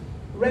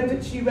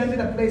rented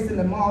a place in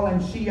the mall,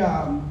 and she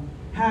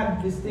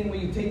had this thing where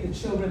you take the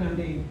children and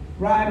they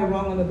ride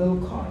around on the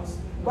little carts.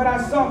 But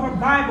I saw her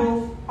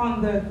Bible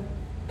on the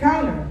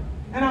counter,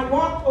 and I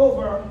walked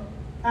over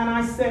and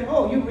I said,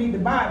 "Oh, you read the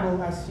Bible?"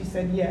 She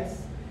said,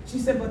 "Yes." She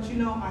said, "But you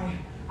know,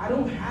 I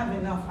don't have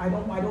enough. I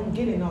don't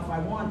get enough. I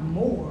want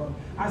more."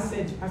 I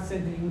said, "Do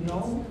you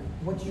know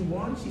what you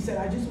want?" She said,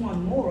 "I just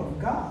want more of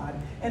God."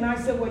 And I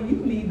said, "Well, you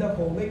need the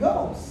Holy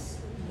Ghost."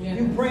 Yes.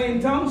 "You pray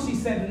in tongues?" She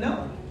said,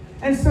 "No."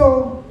 And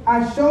so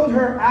I showed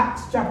her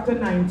Acts chapter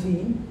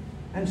 19,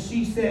 and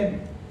she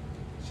said,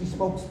 she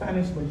spoke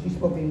Spanish, but she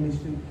spoke English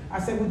too. I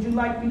said, "Would you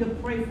like me to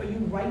pray for you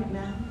right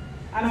now?"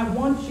 And I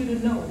want you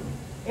to know,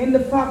 in the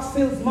Fox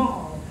Hills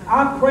Mall,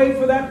 I prayed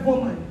for that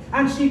woman,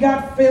 and she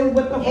got filled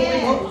with the Holy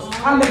Ghost,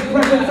 and the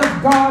presence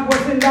of God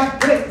was in that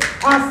place.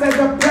 I said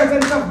the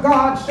presence of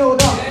God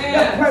showed up.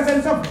 The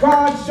presence of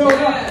God showed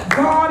up.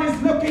 God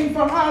is looking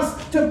for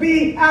us to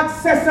be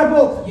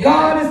accessible.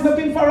 God is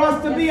looking for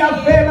us to be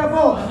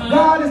available.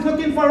 God is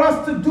looking for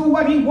us to do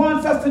what He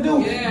wants us to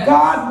do.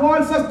 God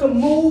wants us to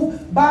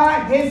move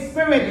by His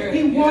Spirit.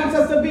 He wants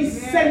us to be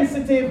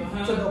sensitive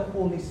to the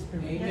Holy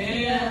Spirit.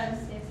 Amen.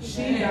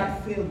 She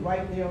got filled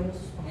right there on the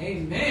spot.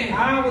 Amen.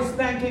 I was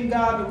thanking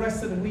God the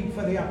rest of the week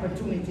for the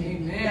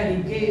opportunity that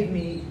He gave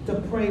me to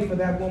pray for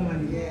that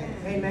woman.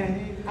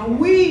 Amen. And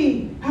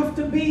we have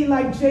to be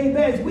like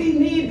Jabez. We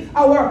need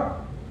our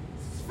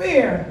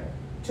sphere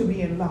to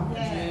be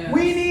enlarged.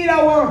 We need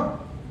our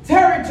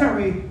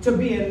territory to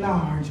be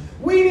enlarged.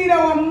 We need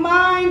our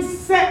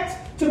mindset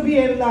to be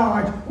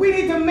enlarged. We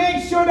need to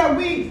make sure that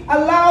we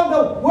allow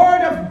the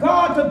Word of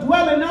God to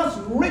dwell in us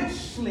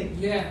richly.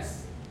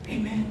 Yes.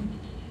 Amen.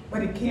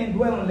 But it can't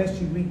dwell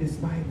unless you read this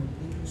Bible.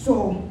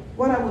 So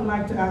what I would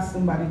like to ask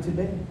somebody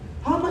today,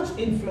 how much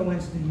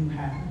influence do you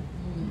have?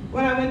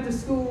 When I went to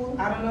school,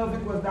 I don't know if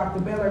it was Dr.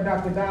 Bell or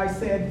Dr. Guy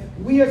said,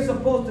 we are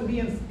supposed to be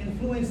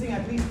influencing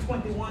at least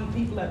 21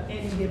 people at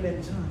any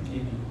given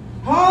time.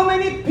 How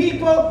many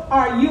people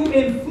are you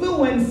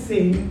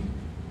influencing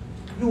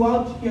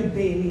throughout your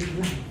daily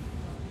life?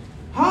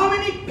 How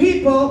many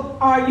people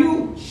are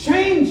you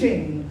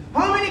changing?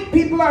 How many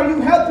people are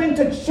you helping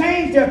to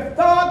change their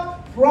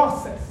thought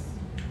process?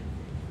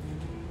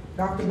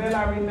 Dr. Bell,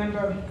 I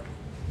remember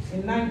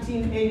in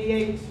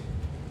 1988,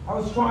 I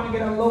was trying to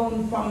get a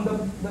loan from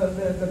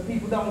the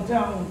people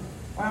downtown.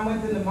 I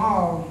went to the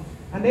mall,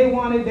 and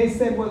they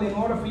said, well, in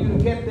order for you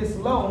to get this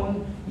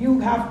loan, you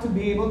have to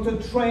be able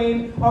to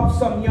train up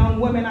some young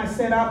women. I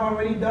said, I've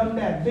already done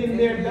that, been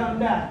there, done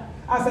that.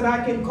 I said,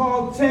 I can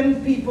call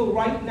 10 people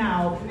right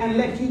now and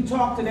let you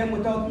talk to them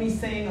without me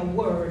saying a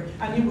word,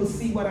 and you will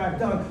see what I've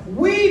done.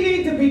 We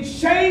need to be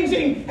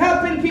changing,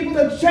 helping people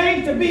to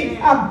change to be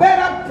a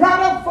better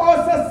product for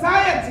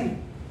society.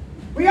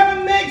 We got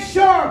to make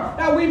sure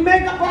that we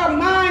make up our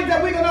minds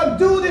that we're going to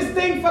do this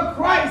thing for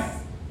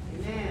Christ.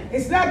 Amen.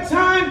 It's not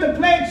time to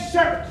play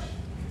church.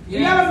 Yes. We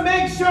got to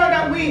make sure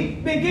that we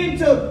begin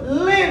to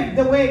live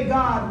the way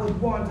God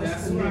would want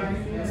us to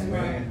live. That's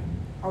right.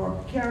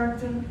 Our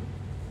character,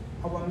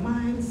 our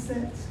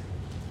mindset,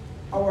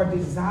 our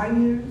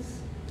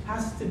desires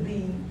has to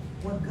be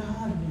what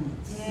God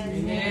wants.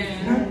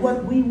 Yes. Not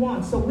what we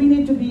want. So we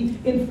need to be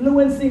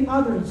influencing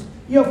others.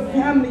 Your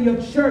family,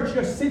 your church,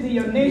 your city,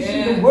 your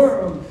nation, the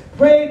world.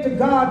 Pray to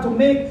God to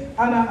make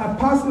an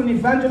apostle and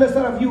evangelist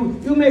out of you.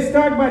 You may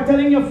start by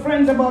telling your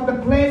friends about the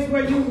place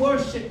where you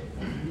worship.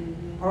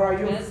 Or are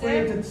you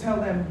afraid to tell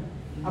them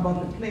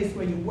about the place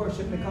where you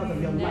worship because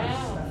of your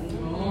lifestyle?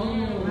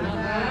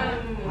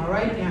 All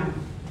right now.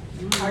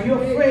 Are you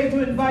afraid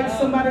to invite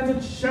somebody to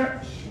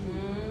church?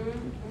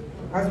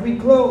 As we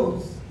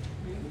close,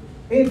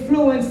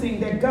 influencing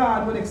that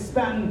God will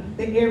expand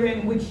the area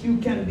in which you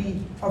can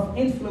be of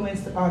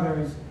influence to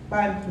others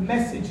by the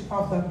message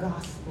of the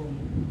gospel.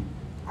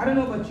 I don't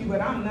know about you,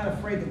 but I'm not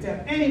afraid to tell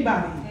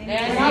anybody. When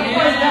I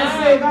first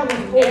got saved, I was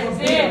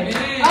overbearing.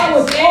 I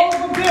was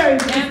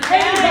overbearing.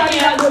 Anybody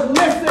that would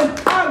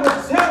listen, I would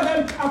tell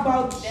them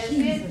about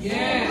Jesus.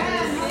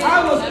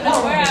 I was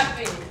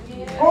horrible.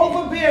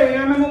 Overbearing.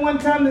 I remember one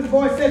time this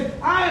boy said,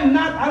 I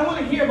don't want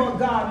to hear about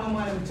God no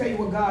more. Let me tell you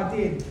what God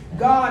did.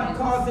 God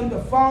caused him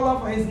to fall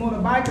off of his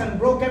motorbike and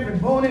broke every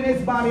bone in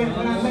his body. And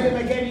when I met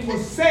him again, he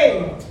was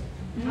saved.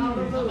 When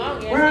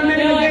I met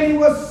him again, he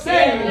was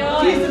saved.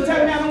 He used to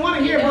tell me, I don't want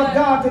to hear about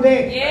God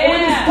today. When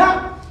he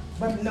stopped,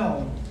 but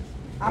no.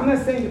 I'm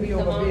not saying to be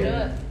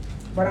overbearing.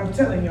 But I'm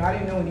telling you, I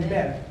didn't know any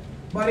better.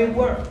 But it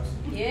worked.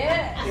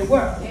 Yes. It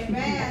worked.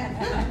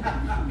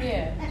 Amen.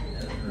 Yeah.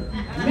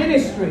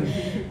 Ministry.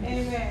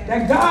 Amen.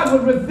 That God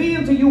would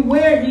reveal to you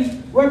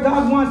where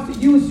God wants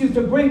to use you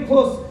to bring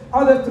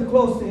others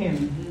close to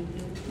Him.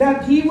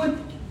 That He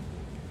would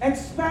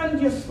expand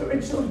your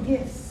spiritual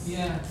gifts.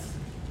 Yes.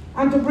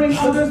 And to bring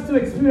others to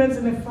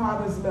experiencing the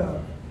Father's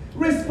love.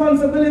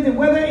 Responsibility,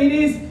 whether it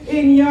is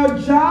in your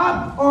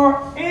job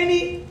or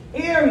any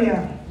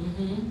area,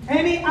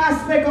 any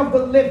aspect of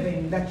the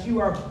living that you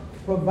are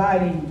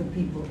providing to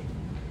people.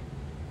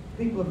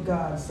 People of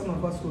God, some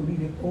of us will be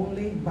the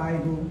only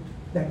Bible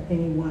that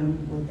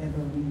anyone will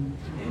ever read.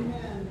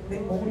 Amen. The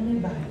only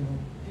Bible.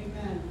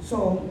 Amen.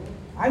 So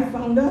I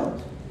found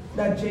out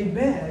that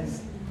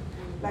Jabez,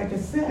 like I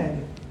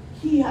said,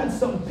 he had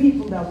some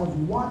people that was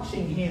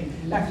watching him,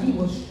 that he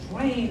was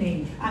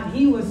training, and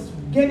he was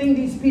getting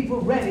these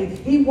people ready.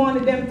 He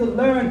wanted them to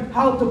learn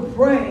how to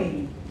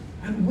pray.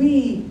 And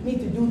we need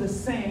to do the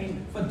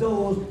same for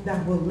those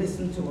that will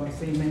listen to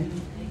us. Amen.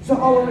 So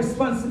our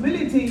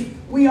responsibility,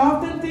 we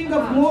often think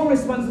of more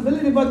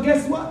responsibility, but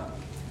guess what?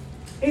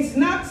 It's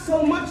not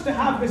so much to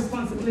have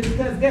responsibility,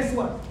 because guess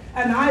what?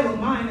 An idle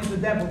mind is the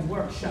devil's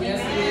workshop.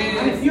 Yes, it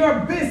is. And if you're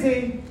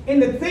busy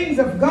in the things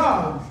of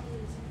God,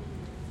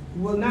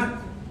 you will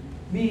not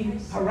be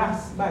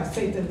harassed by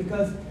Satan,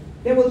 because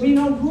there will be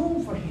no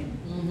room for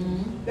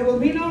him. There will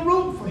be no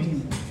room for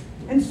him.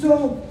 And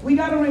so we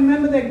got to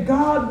remember that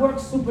God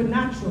works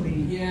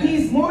supernaturally. Yes.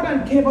 He's more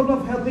than capable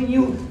of helping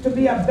you to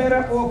be a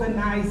better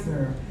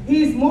organizer.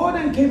 He's more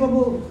than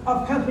capable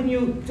of helping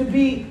you to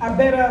be a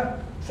better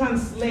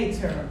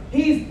translator.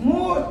 He's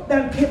more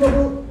than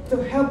capable to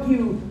help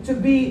you to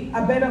be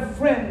a better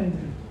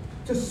friend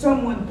to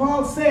someone.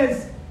 Paul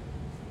says,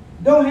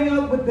 don't hang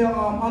out with the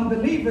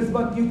unbelievers,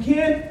 but you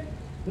can't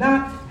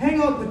not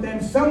hang out with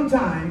them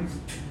sometimes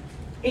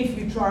if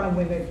you're trying to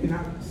win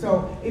them.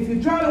 So if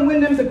you're trying to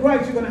win them to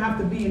Christ, you're going to have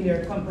to be in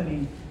their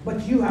company.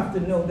 But you have to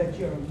know that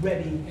you're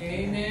ready.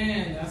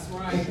 Amen. That's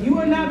right. If you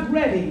are not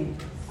ready,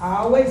 I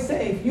always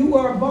say, if you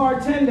were a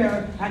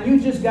bartender and you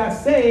just got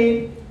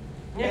saved,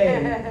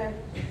 hey,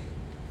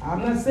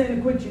 I'm not saying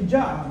to quit your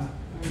job,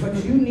 but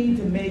you need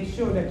to make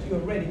sure that you're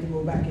ready to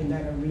go back in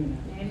that arena.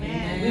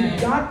 Amen.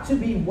 We've got to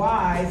be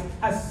wise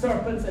as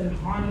serpents and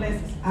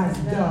harmless as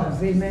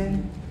doves.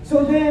 Amen.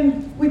 So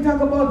then we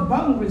talk about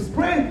boundaries.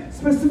 Pray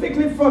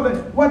specifically for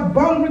what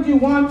boundaries you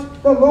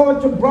want the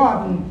Lord to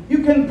broaden.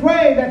 You can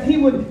pray that He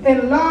would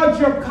enlarge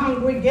your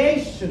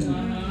congregation.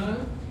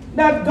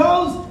 That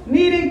those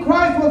needing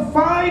Christ will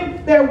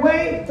find their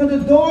way to the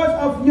doors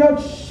of your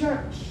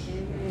church.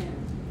 Amen.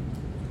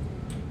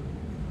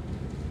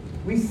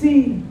 We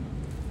see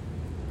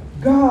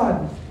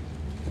God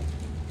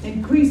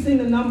increasing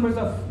the numbers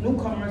of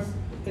newcomers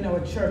in our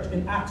church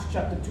in Acts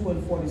chapter 2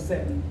 and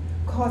 47,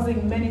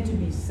 causing many to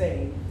be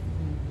saved.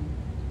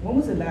 When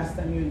was the last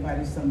time you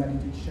invited somebody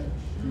to church?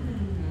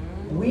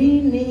 We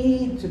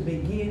need to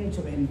begin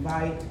to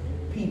invite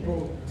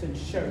people to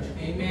church.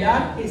 Amen.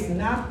 That is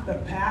not the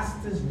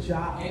pastor's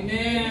job.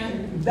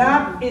 Amen.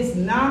 That is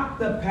not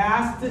the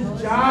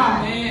pastor's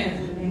job.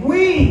 Amen.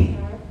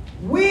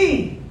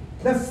 We,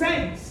 the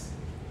saints,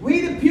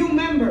 we the pew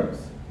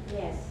members.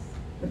 Yes.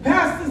 The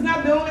pastor's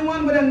not the only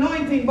one with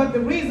anointing, but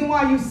the reason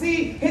why you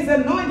see his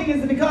anointing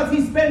is because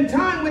he spent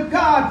time with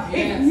God.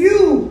 Yes. If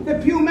you, the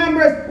pew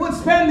members, would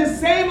spend the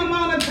same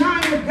amount of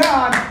time with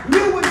God,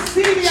 you would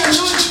see the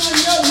anointing on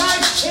your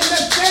life in the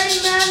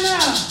same manner.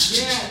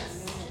 Yes.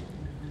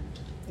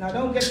 Now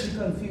don't get me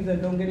confused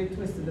and don't get it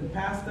twisted. The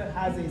pastor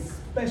has a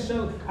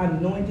special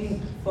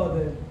anointing for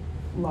the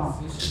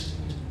flock.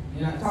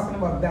 I'm not talking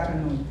about that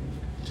anointing.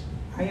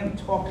 I am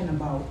talking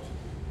about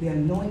the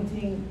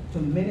anointing to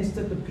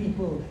minister to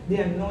people, the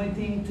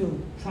anointing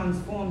to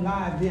transform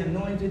lives, the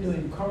anointing to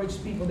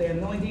encourage people, the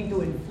anointing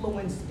to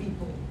influence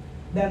people,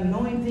 the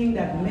anointing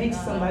that makes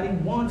somebody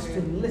wants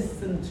to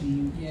listen to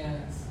you.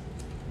 Yes.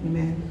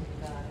 Amen.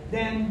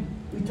 Then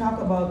we talk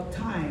about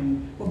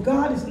time. But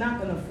God is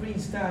not going to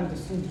freeze time to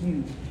suit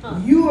you.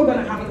 You are going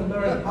to have to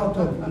learn how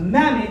to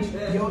manage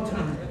your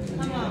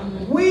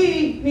time.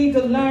 We need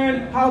to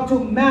learn how to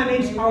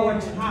manage our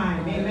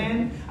time.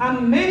 Amen.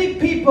 And many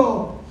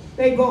people,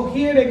 they go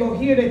here, they go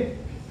here.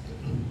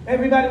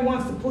 Everybody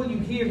wants to pull you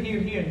here, here,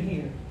 here, and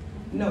here.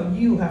 No,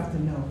 you have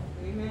to know.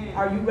 Amen.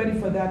 Are you ready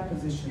for that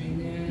position?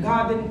 Amen.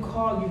 God didn't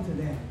call you to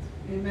that.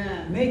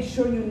 Amen. Make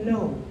sure you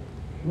know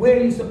where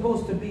you're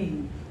supposed to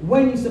be,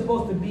 when you're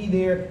supposed to be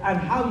there, and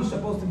how you're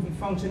supposed to be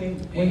functioning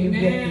when you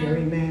get here.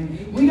 Amen.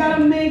 Amen. We got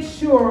to make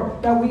sure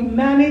that we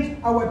manage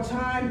our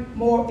time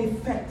more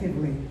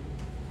effectively.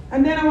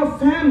 And then our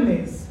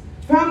families.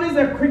 Families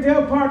are a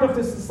critical part of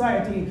the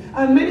society,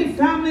 and many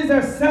families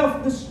are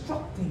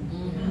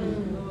self-destructing.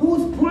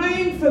 who's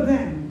praying for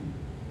them.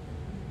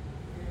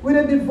 With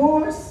a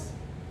divorce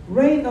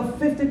rate of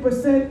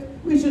 50%,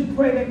 we should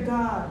pray that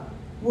God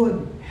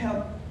would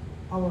help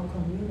our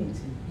community.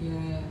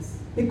 Yes.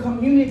 The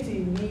community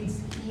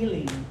needs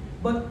healing.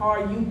 But are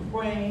you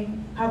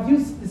praying? Have you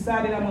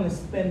decided I'm going to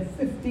spend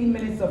 15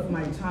 minutes of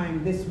my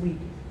time this week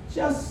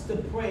just to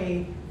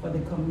pray for the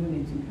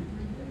community?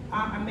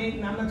 I'm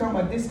not talking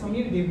about this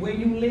community, where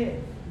you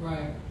live.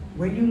 Right.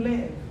 Where you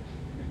live.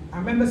 I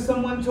remember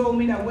someone told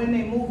me that when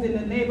they moved in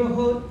the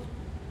neighborhood,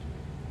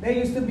 they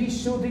used to be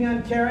shooting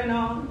and carrying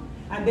on,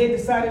 and they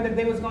decided that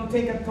they was going to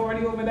take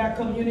authority over that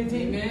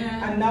community.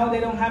 Amen. And now they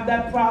don't have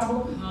that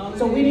problem. Hallelujah.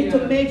 So we need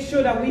to make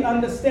sure that we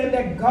understand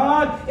that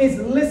God is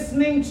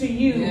listening to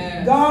you.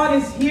 Yes. God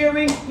is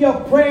hearing your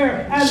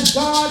prayer, and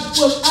God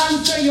will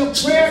answer your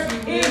prayer Yes, he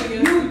will. if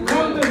Yes, you he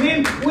come will. to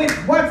Him with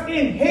what's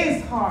in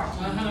His heart.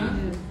 Uh-huh.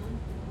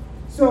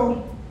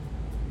 So,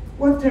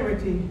 what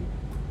territory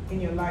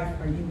in your life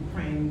are you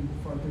praying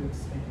for to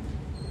expand?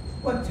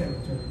 What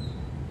territory?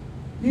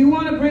 Do you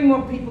want to bring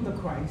more people to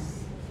Christ?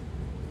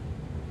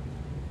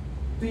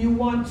 Do you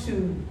want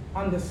to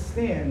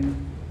understand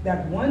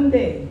that one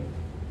day,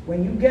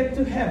 when you get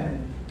to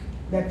heaven,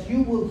 that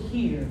you will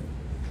hear,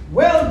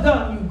 "Well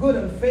done, you good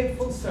and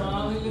faithful servant"?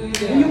 Hallelujah.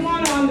 Do you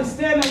want to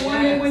understand that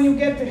one day Yes. when you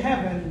get to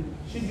heaven,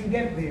 should you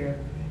get there,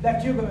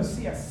 that you're going to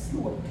see a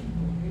slew of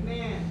people?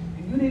 Amen.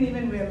 You didn't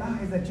even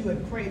realize that you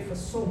had prayed for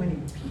so many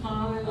people.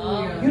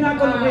 Hallelujah. You're not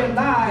going to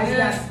realize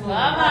Yes, that Lord.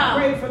 I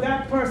prayed for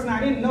that person. I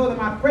didn't know them.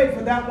 I prayed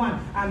for that one.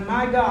 And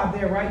my God,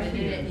 they're right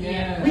here.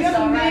 Yes. We got to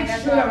all make right,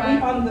 that's sure that all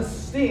we right.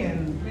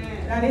 understand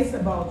Amen. that it's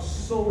about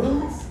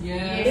souls.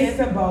 Yes. It's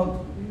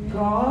about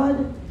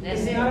God.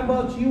 That's It's it. not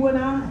about you and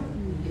I.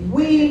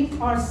 We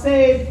are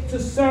saved to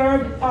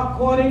serve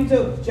according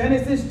to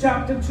Genesis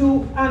chapter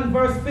 2 and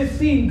verse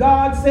 15.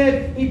 God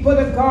said He put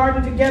a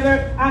garden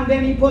together, and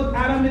then He put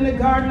Adam in the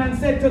garden and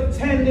said to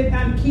tend it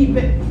and keep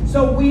it.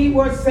 So we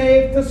were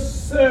saved to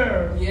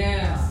serve.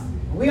 Yes.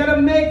 We got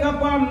to make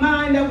up our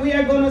mind that we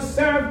are going to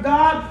serve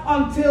God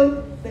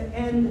until the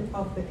end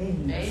of the age.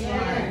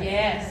 Amen.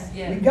 Yes. We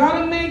Yes. got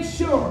to make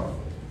sure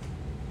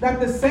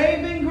that the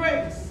saving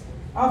grace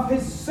of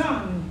His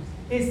Son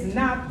is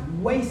not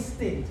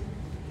wasted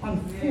on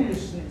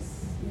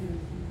foolishness.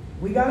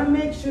 We got to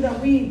make sure that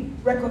we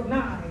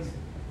recognize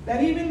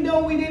that even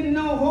though we didn't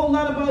know a whole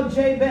lot about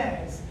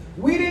Jabez,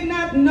 we did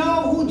not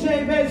know who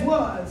Jabez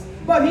was,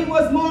 but he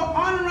was more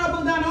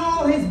honorable than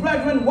all his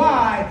brethren.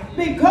 Why?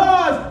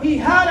 Because he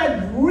had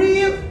a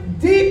real,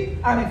 deep,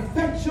 and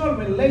effectual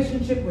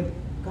relationship with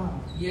God.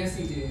 Yes,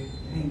 he did.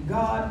 And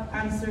God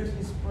answered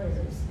his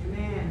prayers.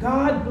 Amen.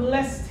 God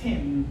blessed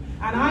him.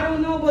 And I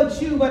don't know about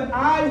you, but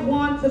I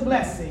want the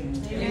blessing.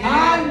 Amen.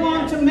 I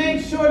want to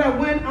make sure that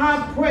when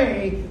I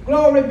pray,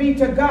 glory be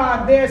to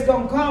God, there's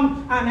going to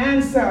come an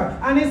answer.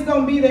 And it's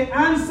going to be the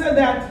answer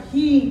that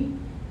He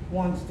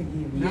wants to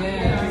give. Not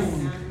Yes.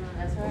 you.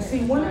 That's right.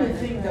 See, one of the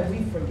things that we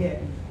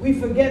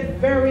forget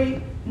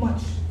very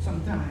much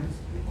sometimes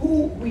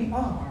who we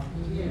are.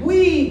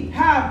 We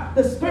have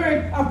the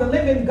Spirit of the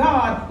living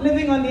God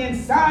living on the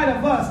inside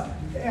of us.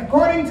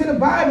 According to the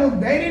Bible,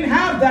 they didn't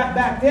have that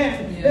back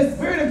then. Yes. The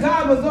Spirit of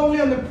God was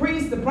only on the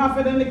priest, the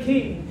prophet, and the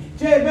king.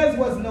 Jabez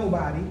was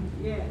nobody,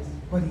 Yes.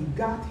 but he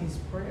got his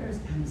prayers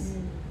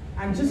answered.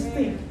 And just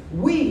think,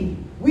 we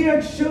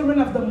are children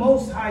of the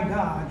Most High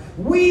God.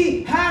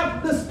 We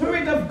have the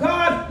Spirit of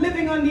God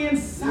living on the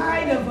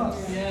inside of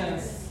us.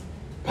 Yes.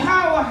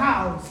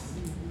 Powerhouse.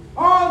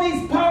 All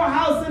these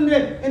powerhouse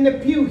in the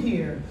pew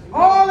here.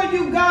 All of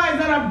you guys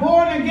that are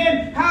born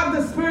again have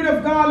the Spirit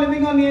of God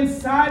living on the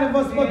inside of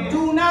us, but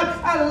do not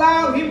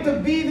allow Him to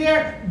be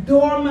there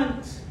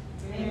dormant.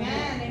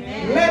 Amen.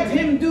 Amen. Let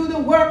Him do the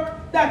work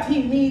that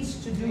He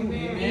needs to do Amen.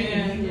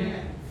 in you,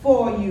 Amen.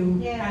 for you,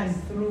 Yes.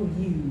 and through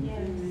you. Yes.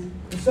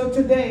 And so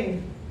today,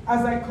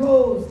 as I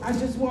close, I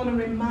just want to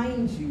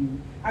remind you,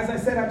 as I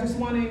said, I just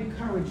want to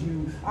encourage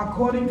you,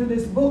 according to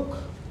this book,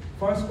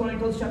 1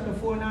 Chronicles chapter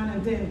 4, 9,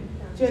 and 10,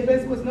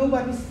 Jabez was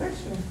nobody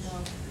special.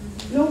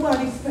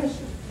 Nobody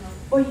special.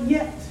 But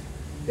yet,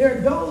 there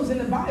are those in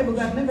the Bible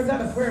that never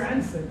got a prayer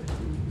answered,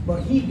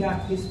 but he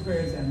got his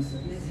prayers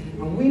answered.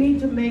 And we need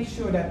to make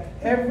sure that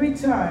every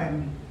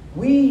time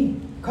we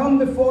come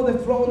before the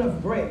throne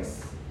of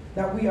grace,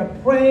 that we are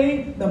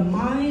praying the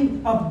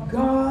mind of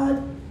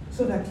God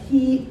so that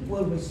He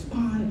will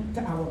respond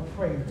to our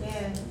prayers.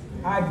 Yes.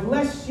 I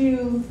bless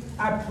you.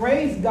 I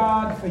praise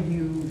God for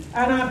you.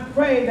 And I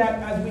pray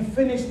that as we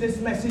finish this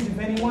message, if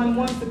anyone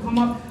wants to come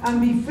up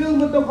and be filled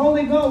with the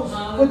Holy Ghost,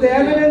 with the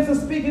Hallelujah. evidence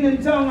of speaking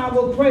in tongue, I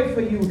will pray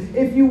for you.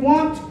 If you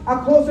want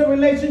a closer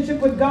relationship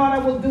with God,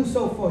 I will do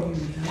so for you.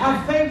 I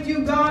thank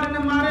you, God, in the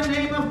mighty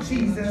name of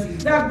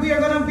Jesus, that we are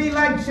going to be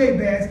like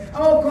Jabez.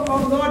 Oh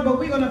Lord, but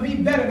we're going to be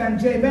better than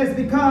Jabez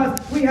because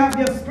we have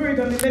your Spirit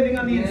living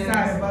on the Yes.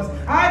 inside of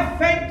us. I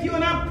thank you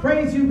and I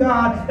praise you,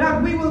 God,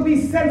 that we will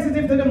be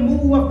sensitive to the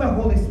move of the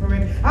Holy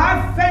Spirit.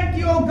 I thank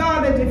you, oh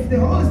God, that if the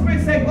Holy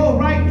Spirit say go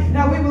right,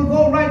 now we will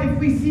go right. If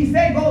we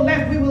say go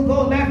left, we will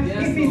go left.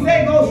 Yes, if He Lord.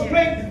 say go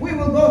straight, we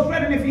will go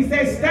straight. And if if he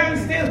says stand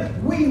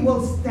still, we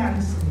will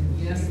stand still.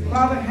 Yes, Lord.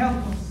 Father,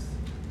 help us.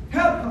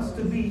 Help us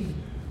to be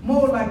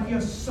more like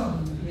your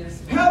Son.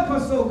 Yes, Lord. Help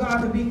us, oh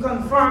God, to be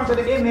conformed to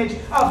the image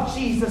of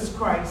Jesus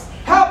Christ.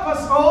 Help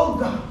us, oh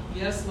God,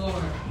 Yes,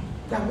 Lord.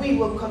 that we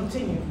will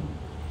continue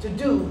to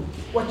do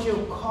what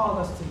you called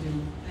us to do,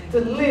 to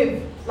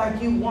live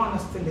like you want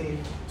us to live,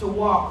 to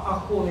walk a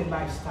holy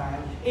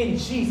lifestyle. In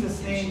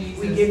Jesus' name,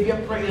 we give you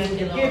praise. We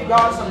give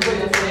God some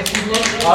praise.